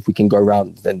we if we can go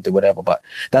around, then do whatever. But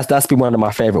that's been one of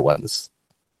my favorite ones.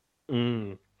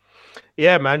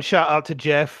 Yeah, man. Shout out to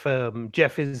Jeff.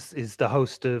 Jeff is the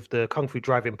host of the Kung Fu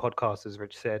Driving podcast, as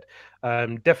Rich said.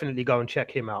 Definitely go and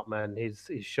check him out, man. His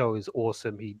show is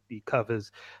awesome. He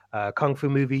covers Kung Fu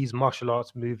movies, martial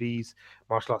arts movies,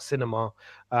 martial arts cinema.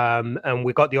 And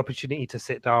we got the opportunity to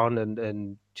sit down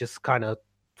and just kind of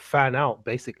fan out,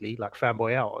 basically, like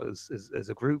fanboy out as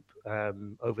a group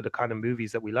over the kind of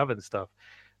movies that we love and stuff.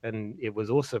 And it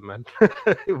was awesome, man.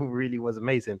 It really was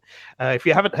amazing. If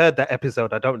you haven't heard that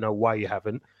episode, I don't know why you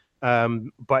haven't,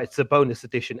 but it's a bonus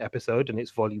edition episode and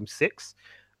it's volume 6.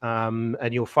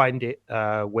 And you'll find it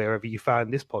wherever you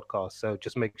found this podcast. So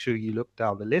just make sure you look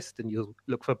down the list and you'll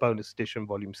look for bonus edition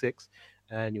volume 6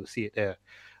 and you'll see it there.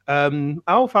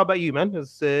 Alf, how about you, man?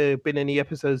 Has there been any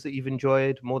episodes that you've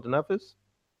enjoyed more than others?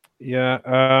 Yeah,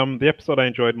 the episode I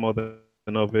enjoyed more than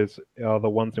others are the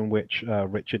ones in which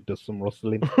Richard does some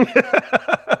rustling.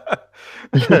 I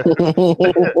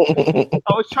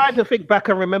was trying to think back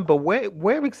and remember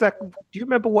where exactly. Do you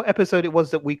remember what episode it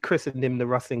was that we christened him the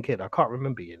Rustling Kid? I can't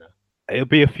remember. It'll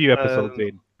be a few episodes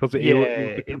in because it was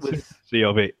the it was. consistency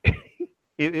of it.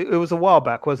 It was a while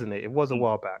back, wasn't it? It was a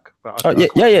while back. But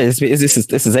Yeah. This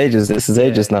is ages. This is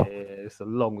ages now. Yeah, it's a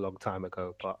long time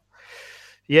ago, but.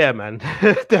 Yeah, man,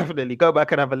 definitely go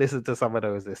back and have a listen to some of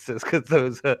those lists because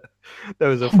those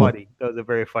are funny. Those are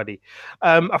very funny.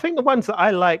 I think the ones that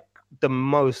I like the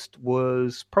most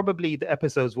was probably the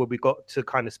episodes where we got to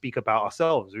kind of speak about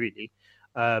ourselves, really,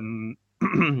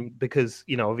 because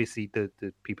obviously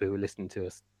the people who are listening to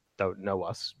us don't know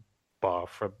us, bar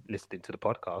from listening to the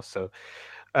podcast. So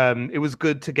it was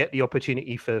good to get the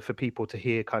opportunity for people to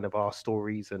hear kind of our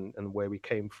stories and where we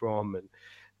came from and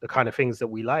the kind of things that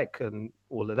we like and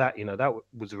all of that, that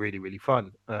was really, really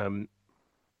fun.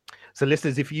 So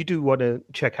listeners, if you do want to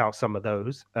check out some of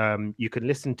those, you can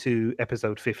listen to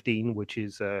episode 15, which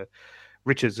is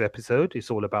Richard's episode.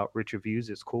 It's all about Rich Reviews,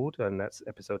 it's called, and that's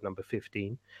episode number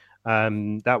 15.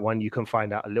 That one, you can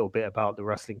find out a little bit about the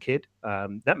Rustling Kid.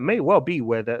 That may well be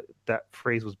where that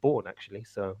phrase was born, actually.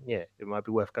 So yeah, it might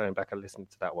be worth going back and listening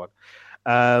to that one.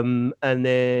 And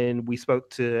then we spoke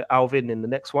to Alvin in the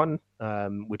next one,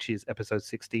 which is episode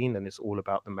 16, and it's all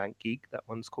about the Mank Geek. That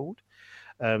one's called.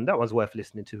 That one's worth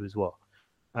listening to as well.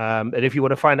 And if you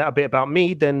want to find out a bit about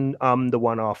me, then the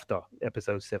one after,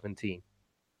 episode 17.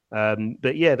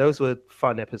 But yeah, those were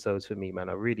fun episodes for me, man.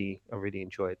 I really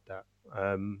enjoyed that.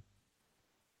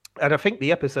 And I think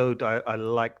the episode I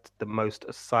liked the most,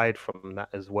 aside from that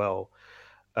as well,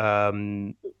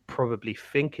 probably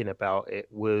thinking about it,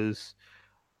 was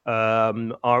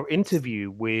our interview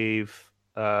with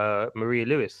Maria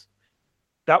Lewis.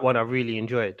 That one I really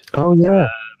enjoyed. Oh yeah,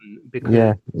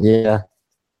 because yeah.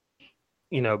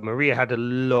 Maria had a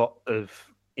lot of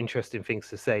interesting things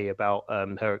to say about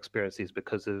her experiences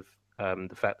because of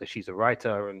the fact that she's a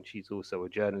writer and she's also a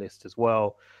journalist as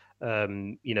well.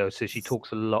 So she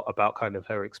talks a lot about kind of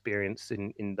her experience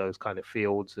in those kind of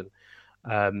fields and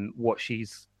what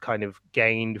she's kind of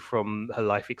gained from her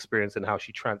life experience and how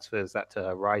she transfers that to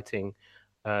her writing.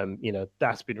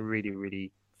 That's been really,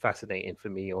 really fascinating for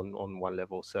me on one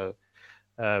level. So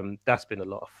that's been a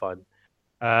lot of fun.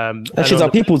 And she's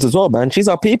our peoples as well, man. She's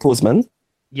our peoples, man.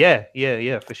 Yeah,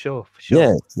 for sure.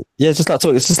 Yeah, it's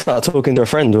just like talking to a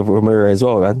friend with Maria as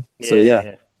well, man. So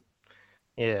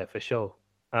yeah, for sure.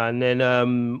 And then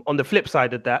on the flip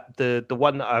side of that, the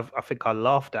one that I think I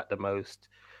laughed at the most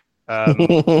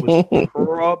was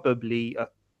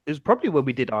probably when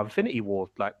we did our Infinity War,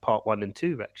 like part 1 and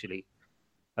 2, actually.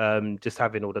 Just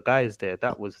having all the guys there,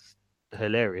 that was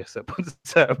hilarious at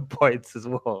certain points as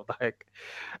well. Like,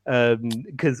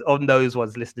 because on those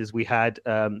ones, listeners, we had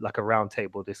like a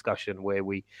roundtable discussion where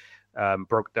we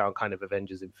broke down kind of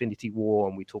Avengers Infinity War,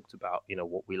 and we talked about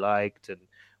what we liked and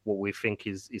what we think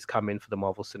is coming for the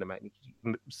Marvel Cinematic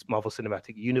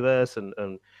Universe,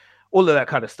 and all of that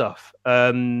kind of stuff.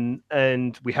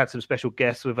 And we had some special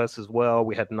guests with us as well.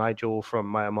 We had Nigel from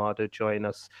My Armada join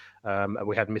us, and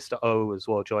we had Mr. O as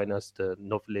well join us, the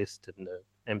novelist and the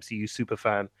MCU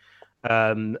superfan.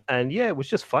 And yeah, it was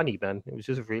just funny, man. It was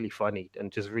just really funny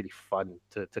and just really fun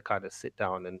to kind of sit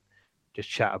down and just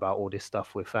chat about all this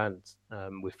stuff with fans,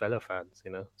 with fellow fans,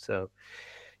 you know. So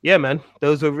yeah, man,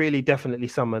 those were really definitely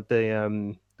some of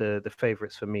the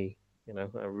favorites for me. You know,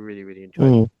 I really, really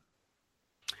enjoyed it.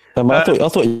 I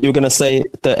thought you were gonna say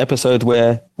the episode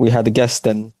where we had a guest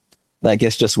and that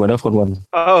guest just went off on one.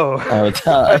 Oh,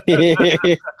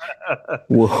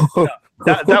 whoa.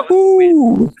 That was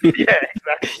weird. Yeah,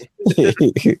 exactly.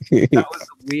 That was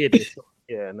the weirdest.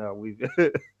 Yeah, no,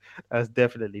 that's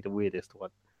definitely the weirdest one.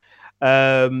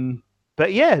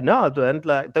 But yeah, no, and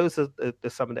like those are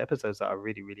some of the episodes that I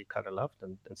really, really kind of loved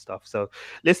and stuff. So,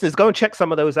 listeners, go and check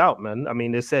some of those out, man. I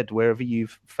mean, as said, wherever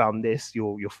you've found this,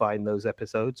 you'll find those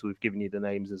episodes. We've given you the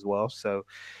names as well. So,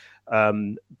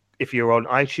 if you're on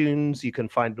iTunes, you can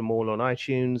find them all on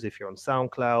iTunes. If you're on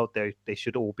SoundCloud, they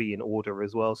should all be in order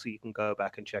as well, so you can go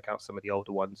back and check out some of the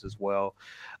older ones as well.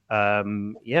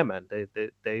 Yeah, man,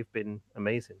 they've been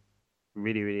amazing.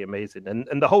 Really, really amazing,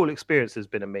 and the whole experience has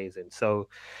been amazing. So,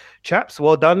 chaps,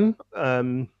 well done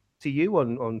to you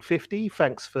on 50.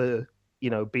 Thanks for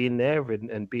being there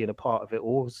and being a part of it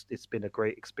all. It's been a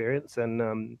great experience,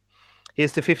 and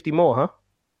here's to 50 more, huh?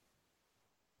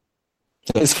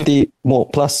 It's 50 more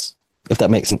plus, if that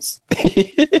makes sense.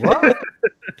 What?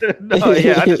 No,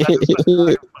 yeah,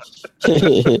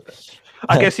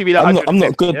 I guess you mean I'm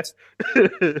not good.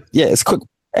 Yeah, it's quick.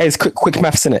 Hey, it's quick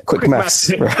maths, innit? Quick maths.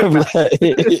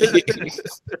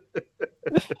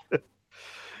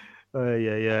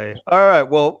 Yeah. All right.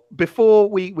 Well, before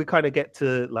we kind of get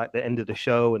to like the end of the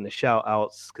show and the shout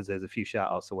outs, because there's a few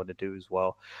shout outs I want to do as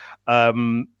well.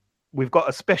 We've got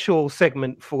a special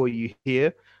segment for you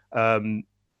here.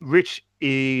 Rich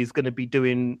is going to be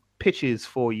doing pitches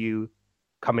for you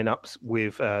coming up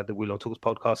with the Wheel on Talks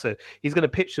podcast. So he's going to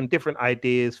pitch some different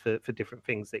ideas for different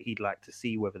things that he'd like to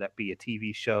see, whether that be a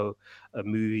TV show, a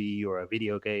movie, or a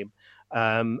video game.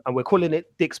 And we're calling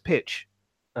it Dick's Pitch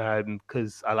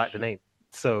because I like the name.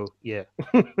 So yeah,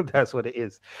 that's what it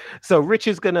is. So Rich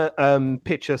is going to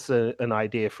pitch us an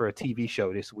idea for a TV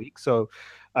show this week. So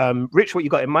Rich, what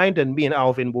you got in mind? And me and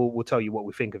Alvin will tell you what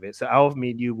we think of it. So Alvin, me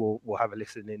and you will have a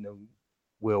listen in and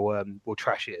we'll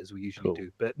trash it as we usually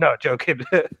do. But no, joking.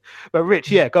 But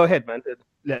Rich, yeah, go ahead, man.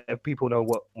 Let people know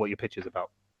what your pitch is about.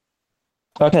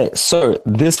 Okay, so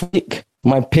this week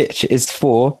my pitch is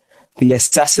for the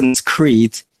Assassin's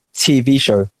Creed TV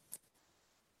show.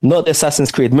 Not the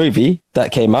Assassin's Creed movie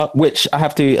that came out, which I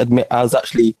have to admit I was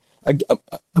actually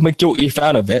I'm a guilty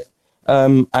fan of it.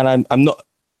 And I'm not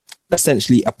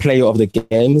essentially a player of the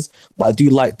games, but I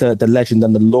do like the legend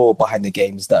and the lore behind the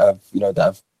games that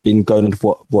have been going on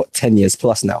for what 10 years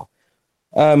plus now.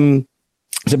 So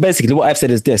basically what I've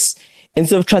said is this: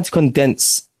 instead of trying to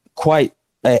condense quite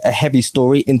a heavy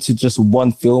story into just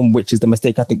one film, which is the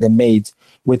mistake I think they made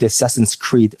with the Assassin's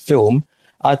Creed film,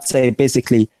 I'd say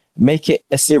basically make it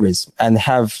a series and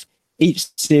have each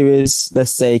series,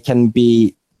 let's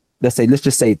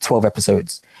just say 12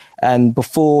 episodes. And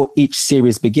before each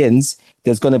series begins,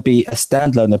 there's going to be a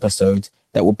standalone episode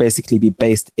that will basically be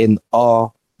based in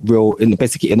our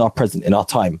present, in our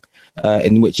time,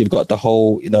 in which you've got the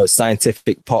whole,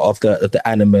 scientific part of the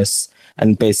Animus,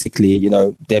 and basically,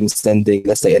 them sending,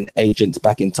 let's say, an agent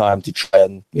back in time to try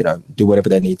and, do whatever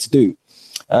they need to do.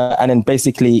 And then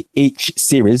basically each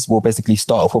series will basically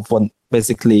start off with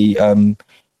the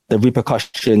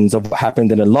repercussions of what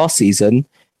happened in the last season,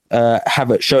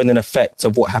 have it shown an effect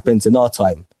of what happens in our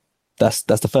time. That's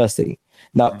the first thing.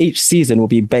 Now, each season will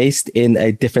be based in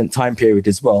a different time period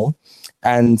as well.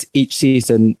 And each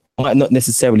season might not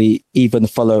necessarily even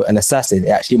follow an assassin. It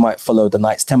actually might follow the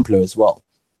Knights Templar as well.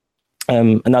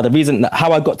 And now the reason that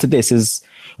how I got to this is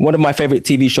one of my favorite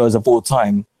TV shows of all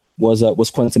time was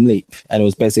Quantum Leap. And it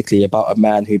was basically about a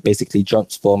man who basically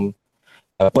jumps from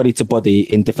body to body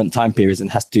in different time periods and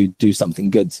has to do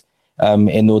something good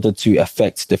in order to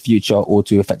affect the future or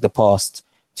to affect the past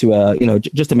to,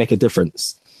 just to make a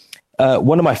difference.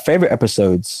 One of my favorite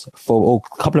episodes or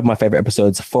a couple of my favorite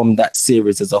episodes from that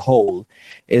series as a whole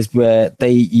is where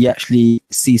you actually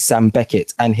see Sam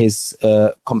Beckett and his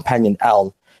companion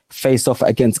Al face off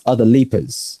against other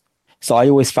leapers. So I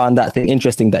always found that thing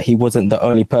interesting that he wasn't the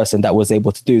only person that was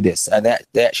able to do this. And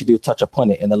they actually do touch upon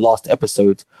it in the last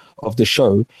episode of the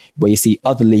show, where you see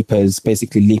other leapers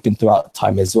basically leaping throughout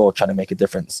time as well, trying to make a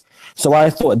difference. So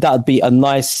I thought that would be a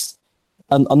nice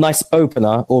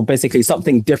opener, or basically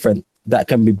something different that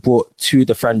can be brought to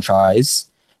the franchise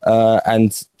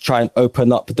and try and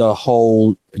open up the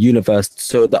whole universe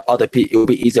so that other people, it will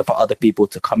be easier for other people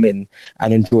to come in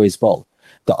and enjoy as well.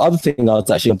 The other thing I was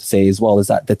actually going to say as well is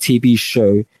that the TV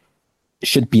show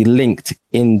should be linked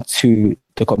into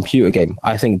the computer game.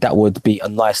 I think that would be a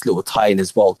nice little tie-in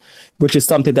as well, which is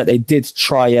something that they did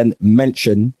try and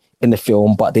mention in the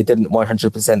film, but they didn't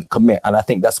 100% commit. And I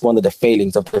think that's one of the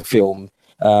failings of the film,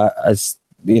 as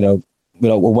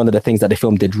one of the things that the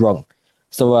film did wrong.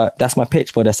 So that's my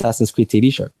pitch for the Assassin's Creed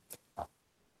TV show.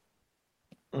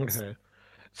 Okay.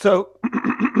 So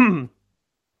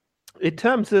in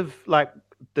terms of like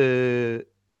the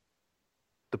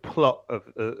plot of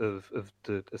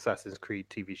the Assassin's Creed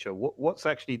TV show, what's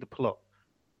actually the plot?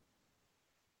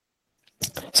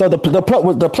 So the plot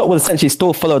will essentially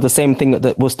still follow the same thing,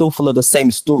 that will still follow the same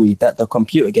story that the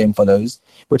computer game follows,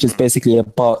 which is basically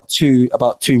about two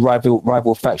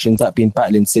rival factions that have been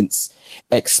battling since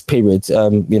X period. I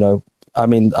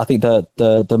think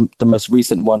the most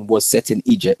recent one was set in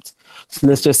Egypt. So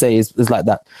let's just say it's like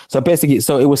that. So basically,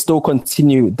 it will still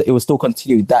continue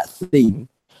that theme,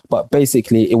 but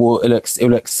basically it will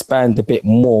expand a bit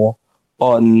more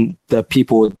on the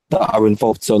people that are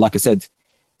involved. So like I said,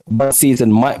 one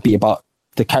season might be about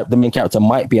the main character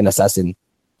might be an assassin,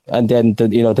 and then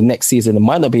the next season it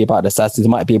might not be about assassins, it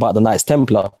might be about the Knights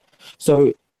Templar.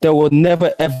 So there will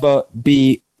never ever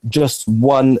be just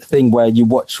one thing where you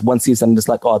watch one season and it's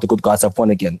like, oh, the good guys have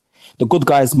won again. The good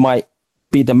guys might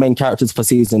be the main characters for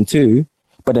season 2,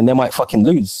 but then they might fucking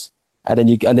lose. And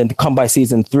then come by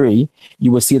season 3,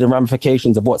 you will see the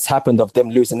ramifications of what's happened of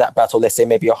them losing that battle, let's say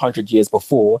maybe 100 years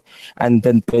before. And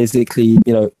then basically,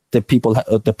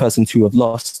 the persons who have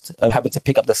lost having to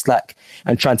pick up the slack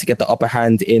and trying to get the upper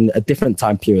hand in a different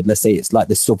time period. Let's say it's like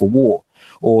the Civil War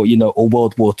or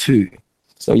World War II.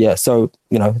 So yeah,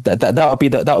 that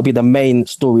would be the main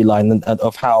storyline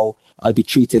of how I'd be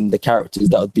treating the characters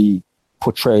that would be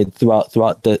portrayed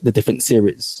throughout the different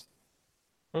series.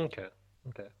 Okay.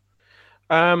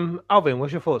 Alvin,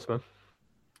 what's your thoughts, man?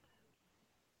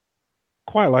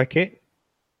 Quite like it,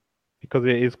 because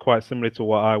it is quite similar to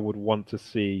what I would want to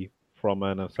see from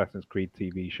an Assassin's Creed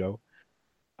TV show.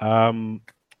 I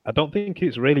don't think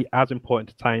it's really as important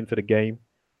to tie into the game,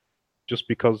 just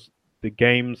because the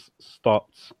games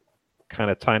stopped kind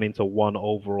of tying into one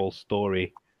overall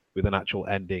story with an actual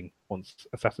ending once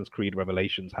Assassin's Creed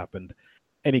Revelations happened.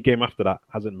 Any game after that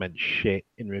hasn't meant shit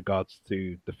in regards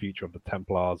to the future of the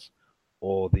Templars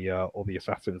or the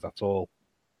assassins at all.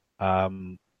 But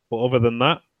other than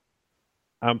that,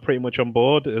 I'm pretty much on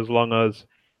board as long as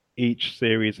each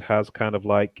series has kind of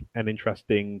like an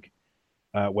interesting,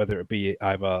 whether it be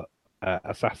either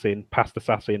past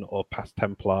assassin or past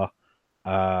Templar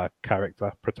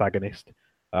character, protagonist.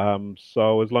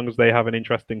 So as long as they have an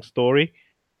interesting story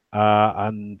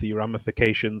and the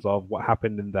ramifications of what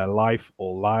happened in their life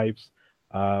or lives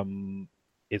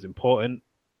is important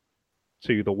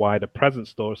to the wider present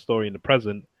story in the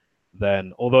present,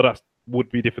 then although that would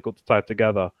be difficult to tie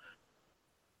together,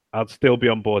 I'd still be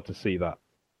on board to see that.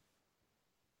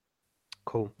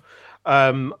 Cool.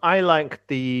 I like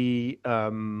the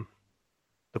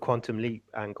quantum leap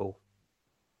angle,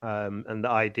 and the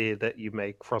idea that you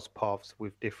may cross paths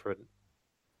with different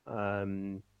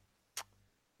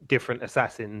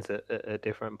assassins at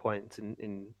different points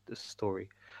in the story.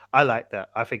 I like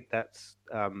that. I think that's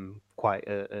quite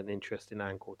an interesting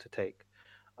angle to take.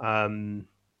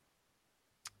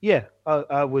 Yeah,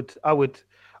 I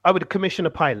would commission a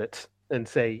pilot and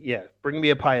say, yeah, bring me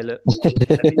a pilot, let me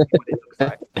see what it looks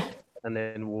like, and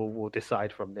then we'll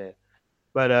decide from there.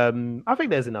 But I think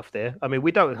there's enough there. I mean,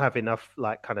 we don't have enough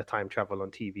like kind of time travel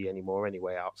on TV anymore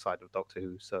anyway, outside of Doctor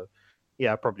Who. So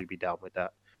yeah, I'd probably be down with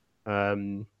that. I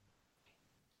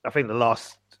think the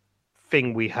last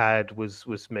thing we had was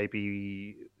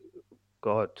maybe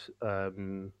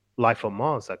Life on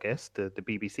Mars, I guess, the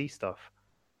BBC stuff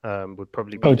would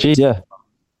probably be the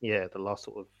last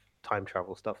sort of time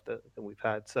travel stuff that we've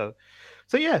had. So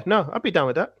yeah, no, I'd be down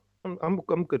with that. I'm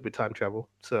good with time travel.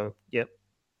 So yeah,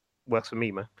 works for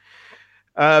me, man.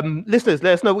 Listeners,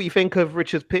 let us know what you think of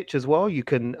Richard's pitch as well. You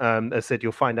can, as I said,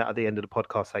 you'll find out at the end of the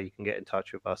podcast how you can get in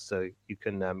touch with us. So you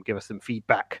can give us some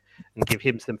feedback and give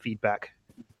him some feedback.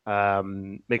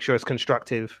 Make sure it's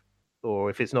constructive,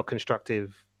 or if it's not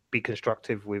constructive, be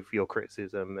constructive with your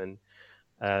criticism. And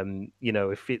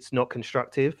if it's not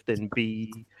constructive, then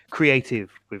be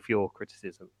creative with your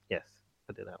criticism. Yes,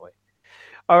 put it that way.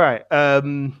 All right,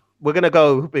 we're gonna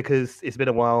go because it's been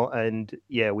a while, and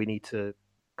yeah, we need to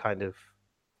kind of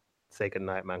say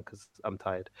goodnight, man, because I'm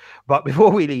tired. But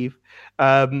before we leave,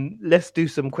 let's do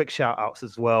some quick shout outs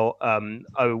as well.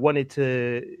 I wanted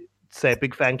to say a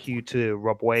big thank you to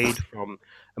Rob Wade from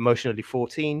Emotionally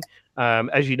 14.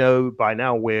 As you know by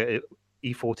now, we're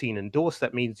E14 endorsed.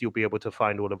 That means you'll be able to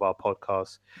find all of our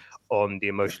podcasts on the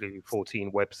Emotionally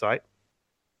 14 website.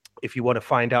 If you want to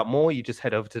find out more, you just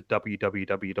head over to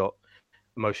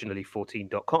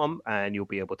www.emotionally14.com and you'll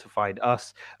be able to find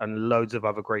us and loads of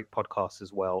other great podcasts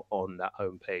as well on that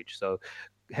homepage. So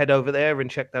head over there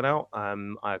and check that out.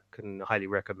 I can highly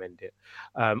recommend it.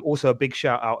 Also, a big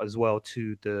shout out as well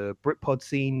to the Britpod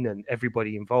scene and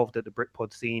everybody involved at the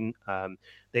Britpod scene.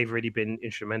 They've really been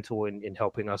instrumental in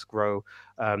helping us grow.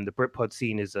 The Britpod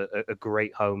scene is a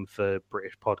great home for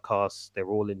British podcasts. They're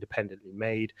all independently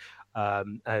made.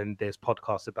 And there's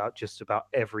podcasts about just about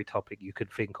every topic you could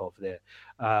think of there.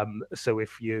 So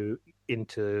if you're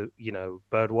into,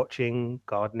 bird watching,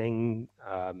 gardening,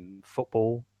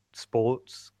 football,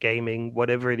 sports, gaming,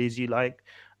 whatever it is you like,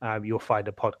 you'll find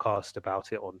a podcast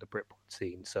about it on the Britpod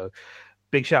scene. So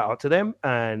big shout out to them,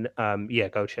 and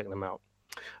go check them out.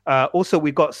 Also,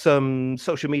 we've got some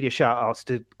social media shout outs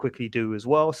to quickly do as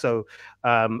well. So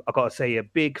I've got to say a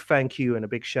big thank you and a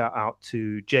big shout out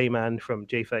to J-Man from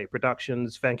J30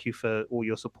 Productions. Thank you for all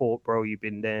your support, bro. You've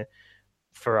been there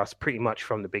for us pretty much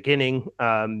from the beginning,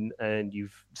 and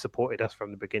you've supported us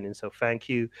from the beginning, so thank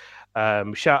you.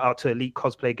 Shout out to Elite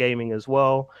Cosplay Gaming as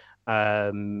well,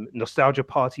 Nostalgia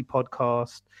Party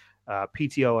Podcast,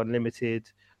 PTO Unlimited,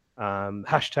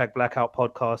 hashtag Blackout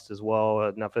Podcast as well,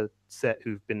 another set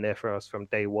who've been there for us from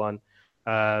day one.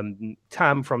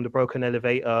 Tam from the Broken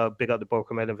Elevator, big up the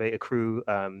Broken Elevator crew.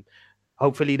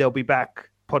 Hopefully they'll be back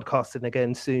podcasting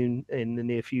again soon in the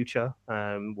near future.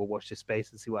 We'll watch this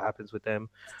space and see what happens with them.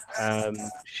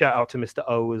 Shout out to Mr.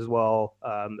 O as well,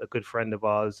 a good friend of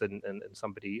ours and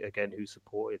somebody again who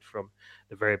supported from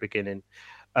the very beginning.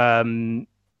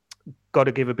 Got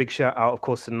to give a big shout out, of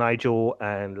course, to Nigel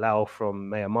and Lau from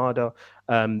Mayamada.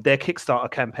 Their Kickstarter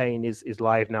campaign is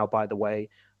live now, by the way.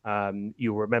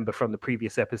 You'll remember from the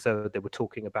previous episode they were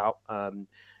talking about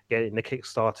getting the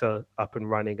Kickstarter up and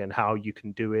running and how you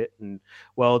can do it. And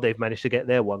well, they've managed to get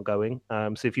their one going.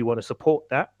 So if you want to support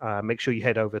that, make sure you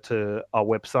head over to our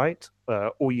website,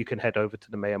 or you can head over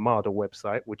to the Mayamada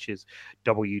website, which is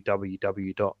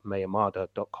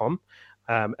www.mayamada.com.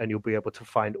 And you'll be able to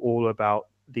find all about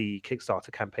the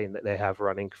Kickstarter campaign that they have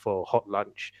running for Hot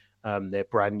Lunch, their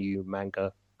brand new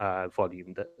manga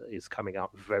volume that is coming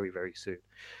out very, very soon.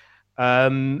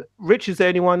 Rich, is there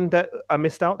anyone that I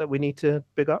missed out that we need to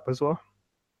big up as well?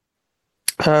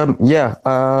 A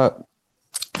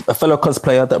fellow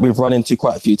cosplayer that we've run into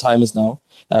quite a few times now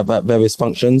at various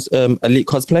functions, Elite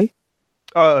Cosplay.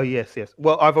 Oh, yes.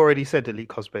 Well, I've already said Elite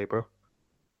Cosplay, bro.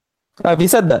 Have you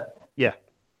said that? Yeah.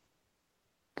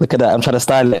 Look at that. I'm trying to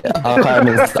style it. I can't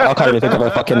even think of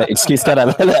a fucking excuse for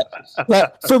that.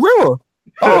 Like, for real?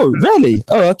 Oh, really?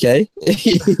 Oh, okay.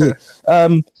 The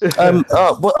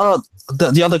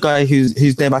other guy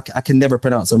whose name I can never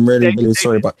pronounce. I'm really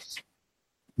sorry, but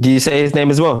do you say his name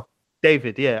as well?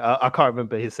 David, yeah. I can't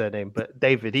remember his surname, but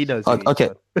David, he knows. Okay.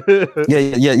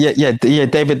 yeah.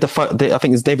 David, I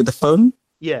think it's David the Phone.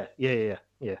 Yeah.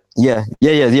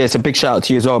 It's a big shout out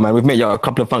to you as well, man. We've met you at a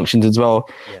couple of functions as well,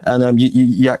 and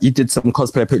you did some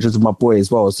cosplay pictures of my boy as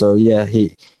well. So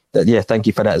thank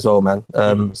you for that as well, man.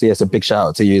 So it's a big shout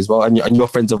out to you as well, and your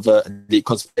friends of Elite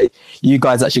Cosplay. You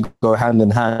guys actually go hand in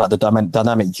hand like the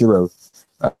dynamic duo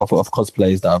of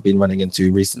cosplays that I've been running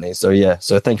into recently. So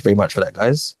thank you very much for that,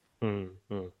 guys. For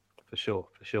sure.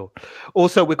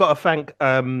 Also, we've got to thank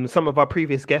some of our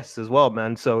previous guests as well,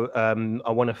 man. So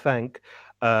I want to thank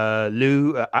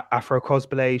Lou, Afro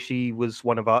Cosplay. She was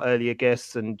one of our earlier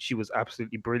guests and she was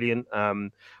absolutely brilliant.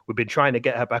 We've been trying to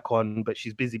get her back on, but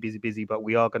she's busy, but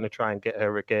we are going to try and get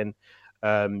her again,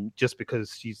 just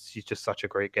because she's just such a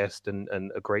great guest and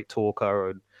a great talker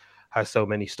and has so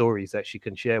many stories that she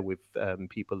can share with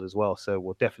people as well. So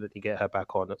we'll definitely get her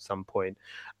back on at some point.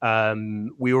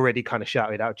 We already kind of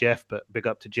shouted out Jeff, but big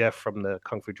up to Jeff from the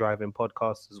Kung Fu Drive-In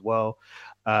podcast as well.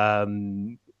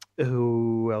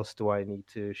 Who else do I need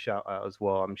to shout out as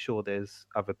well? I'm sure there's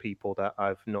other people that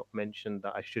I've not mentioned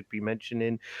that I should be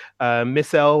mentioning.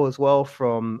 Miss L as well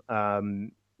from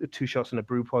Two Shots and a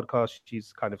Brew podcast.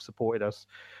 She's kind of supported us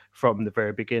from the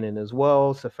very beginning as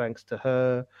well. So thanks to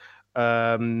her.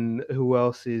 Who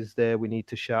else is there we need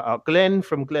to shout out? Glenn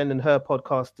from Glenn and Her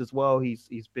podcast as well.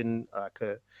 He's been like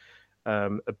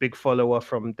a big follower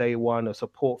from day one, a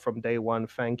support from day one.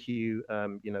 Thank you.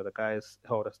 The guys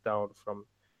held us down from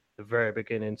the very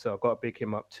beginning, so I've got to big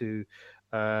him up too.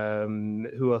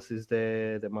 Who else is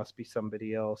there? There must be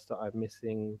somebody else that I'm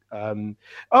missing.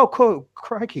 Oh, cool,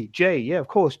 crikey, Jay. Yeah, of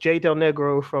course, Jay Del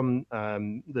Negro from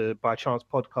the By Chance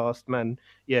podcast. Man,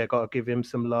 yeah, gotta give him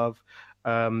some love.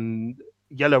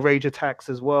 Yellow Rage Attacks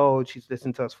as well. She's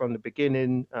listened to us from the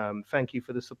beginning. Thank you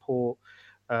for the support.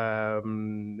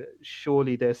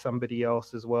 Surely there's somebody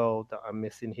else as well that I'm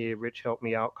missing here. Rich, help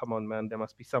me out. Come on, man. There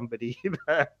must be somebody.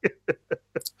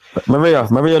 Maria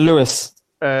Lewis.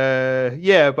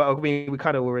 Yeah, but I mean, we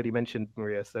kind of already mentioned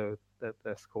Maria, so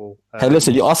that's cool. Hey,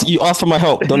 listen, you asked for my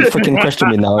help. Don't freaking question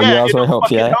me now. You asked for my help,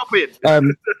 yeah. That's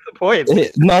the point.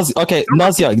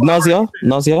 Nausea.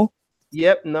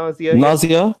 Yep, Nausea.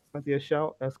 Nausea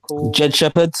shout. That's cool. Jed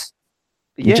Shepherd.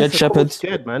 Yes, Jed Shepherd.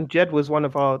 Jed, man. Jed was one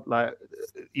of our, like,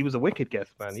 he was a wicked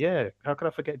guest, man. Yeah. How could I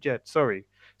forget Jed? Sorry,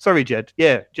 Jed.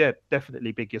 Yeah, Jed,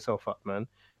 definitely big yourself up, man.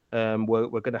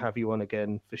 We're gonna have you on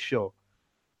again for sure.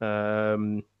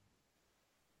 God.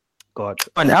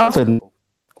 And Alvin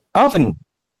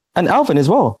as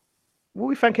well. What are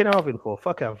we thanking Alvin for?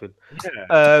 Fuck Alvin.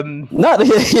 Yeah. No,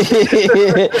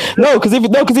 because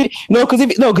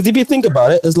if you think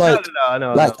about it, it's like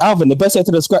no. Alvin. The best way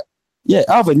to describe,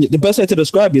 the best way to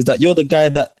describe is that you're the guy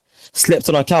that slept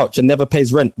on a couch and never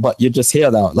pays rent, but you're just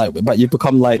here now. But you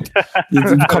become you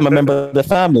become a member of the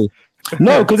family.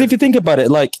 No, because if you think about it,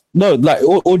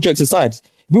 all jokes aside,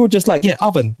 we were just like, yeah,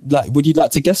 Alvin, would you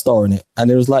like to guest star on it?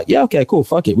 And it was like, yeah, okay, cool,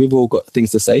 fuck it. We've all got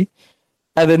things to say.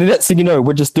 And then the next thing you know,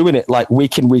 we're just doing it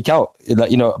week in, week out.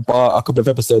 Bar a couple of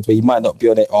episodes where you might not be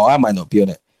on it or I might not be on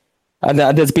it. And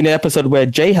there's been an episode where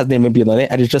Jay hasn't even been on it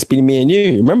and it's just been me and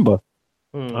you, remember?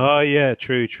 Oh, yeah,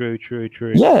 true.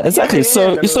 Yeah, exactly.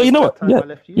 So you know what?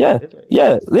 Yeah.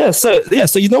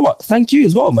 So you know what? Thank you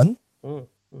as well, man.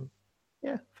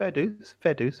 Yeah, fair dues.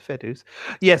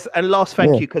 Yes, and last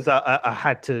thank you, because I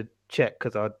had to check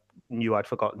because I knew I'd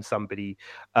forgotten somebody,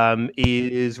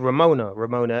 is Ramona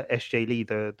SJ Lee,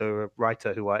 the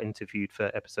writer who I interviewed for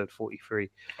episode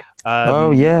 43.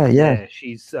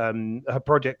 She's her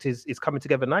project is coming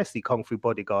together nicely, Kung Fu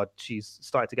Bodyguard. She's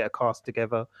started to get a cast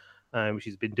together.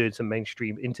 She's been doing some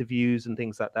mainstream interviews and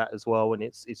things like that as well, and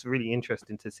it's really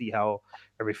interesting to see how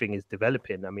everything is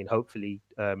developing. I mean, hopefully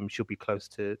she'll be close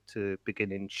to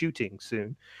beginning shooting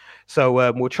soon,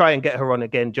 so we'll try and get her on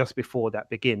again just before that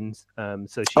begins.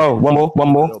 So she one more,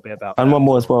 and one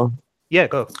more as well. Yeah,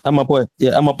 go. And my boy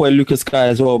Lucas Sky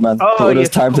as well, man. Oh, all those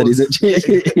times that he's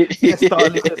star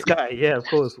Lucas Sky. Yeah, of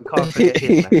course, we can't forget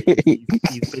him, man.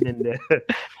 He's been in there.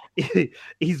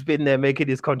 He's been there making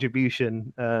his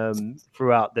contribution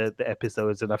throughout the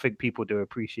episodes, and I think people do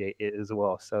appreciate it as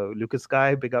well. So Lucas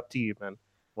Sky, big up to you, man.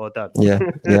 Well done. Yeah.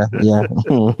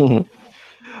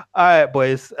 All right,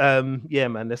 boys. Yeah,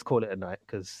 man, let's call it a night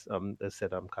because as I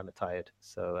said, I'm kind of tired.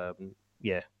 So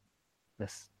yeah,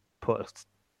 let's put a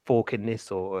fork in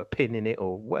this or a pin in it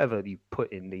or whatever you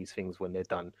put in these things when they're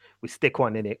done. We stick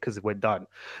one in it because we're done.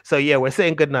 So yeah, we're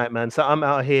saying good night, man. So I'm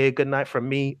out here. Good night from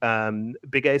me.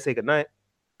 Big A, say good night.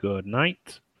 Good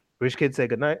night. Rich Kid, say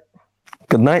good night.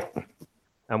 Good night.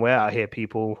 And we're out here,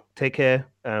 people. Take care,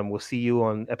 and we'll see you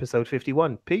on episode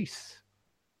 51. Peace.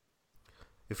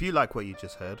 If you like what you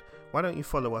just heard, why don't you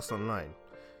follow us online?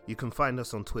 You can find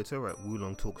us on Twitter at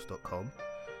woolongtalks.com,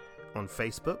 on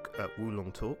Facebook at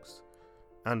woolongtalks,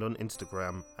 and on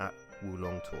Instagram at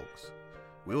woolongtalks.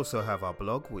 We also have our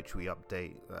blog, which we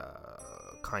update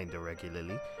kinda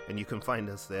regularly, and you can find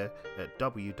us there at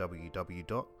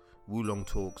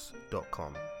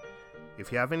www.woolongtalks.com.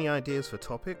 If you have any ideas for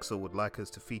topics or would like us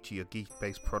to feature your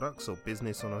geek-based products or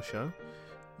business on our show,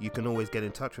 you can always get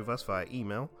in touch with us via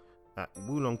email at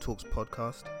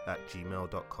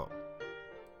woolongtalkspodcast@gmail.com.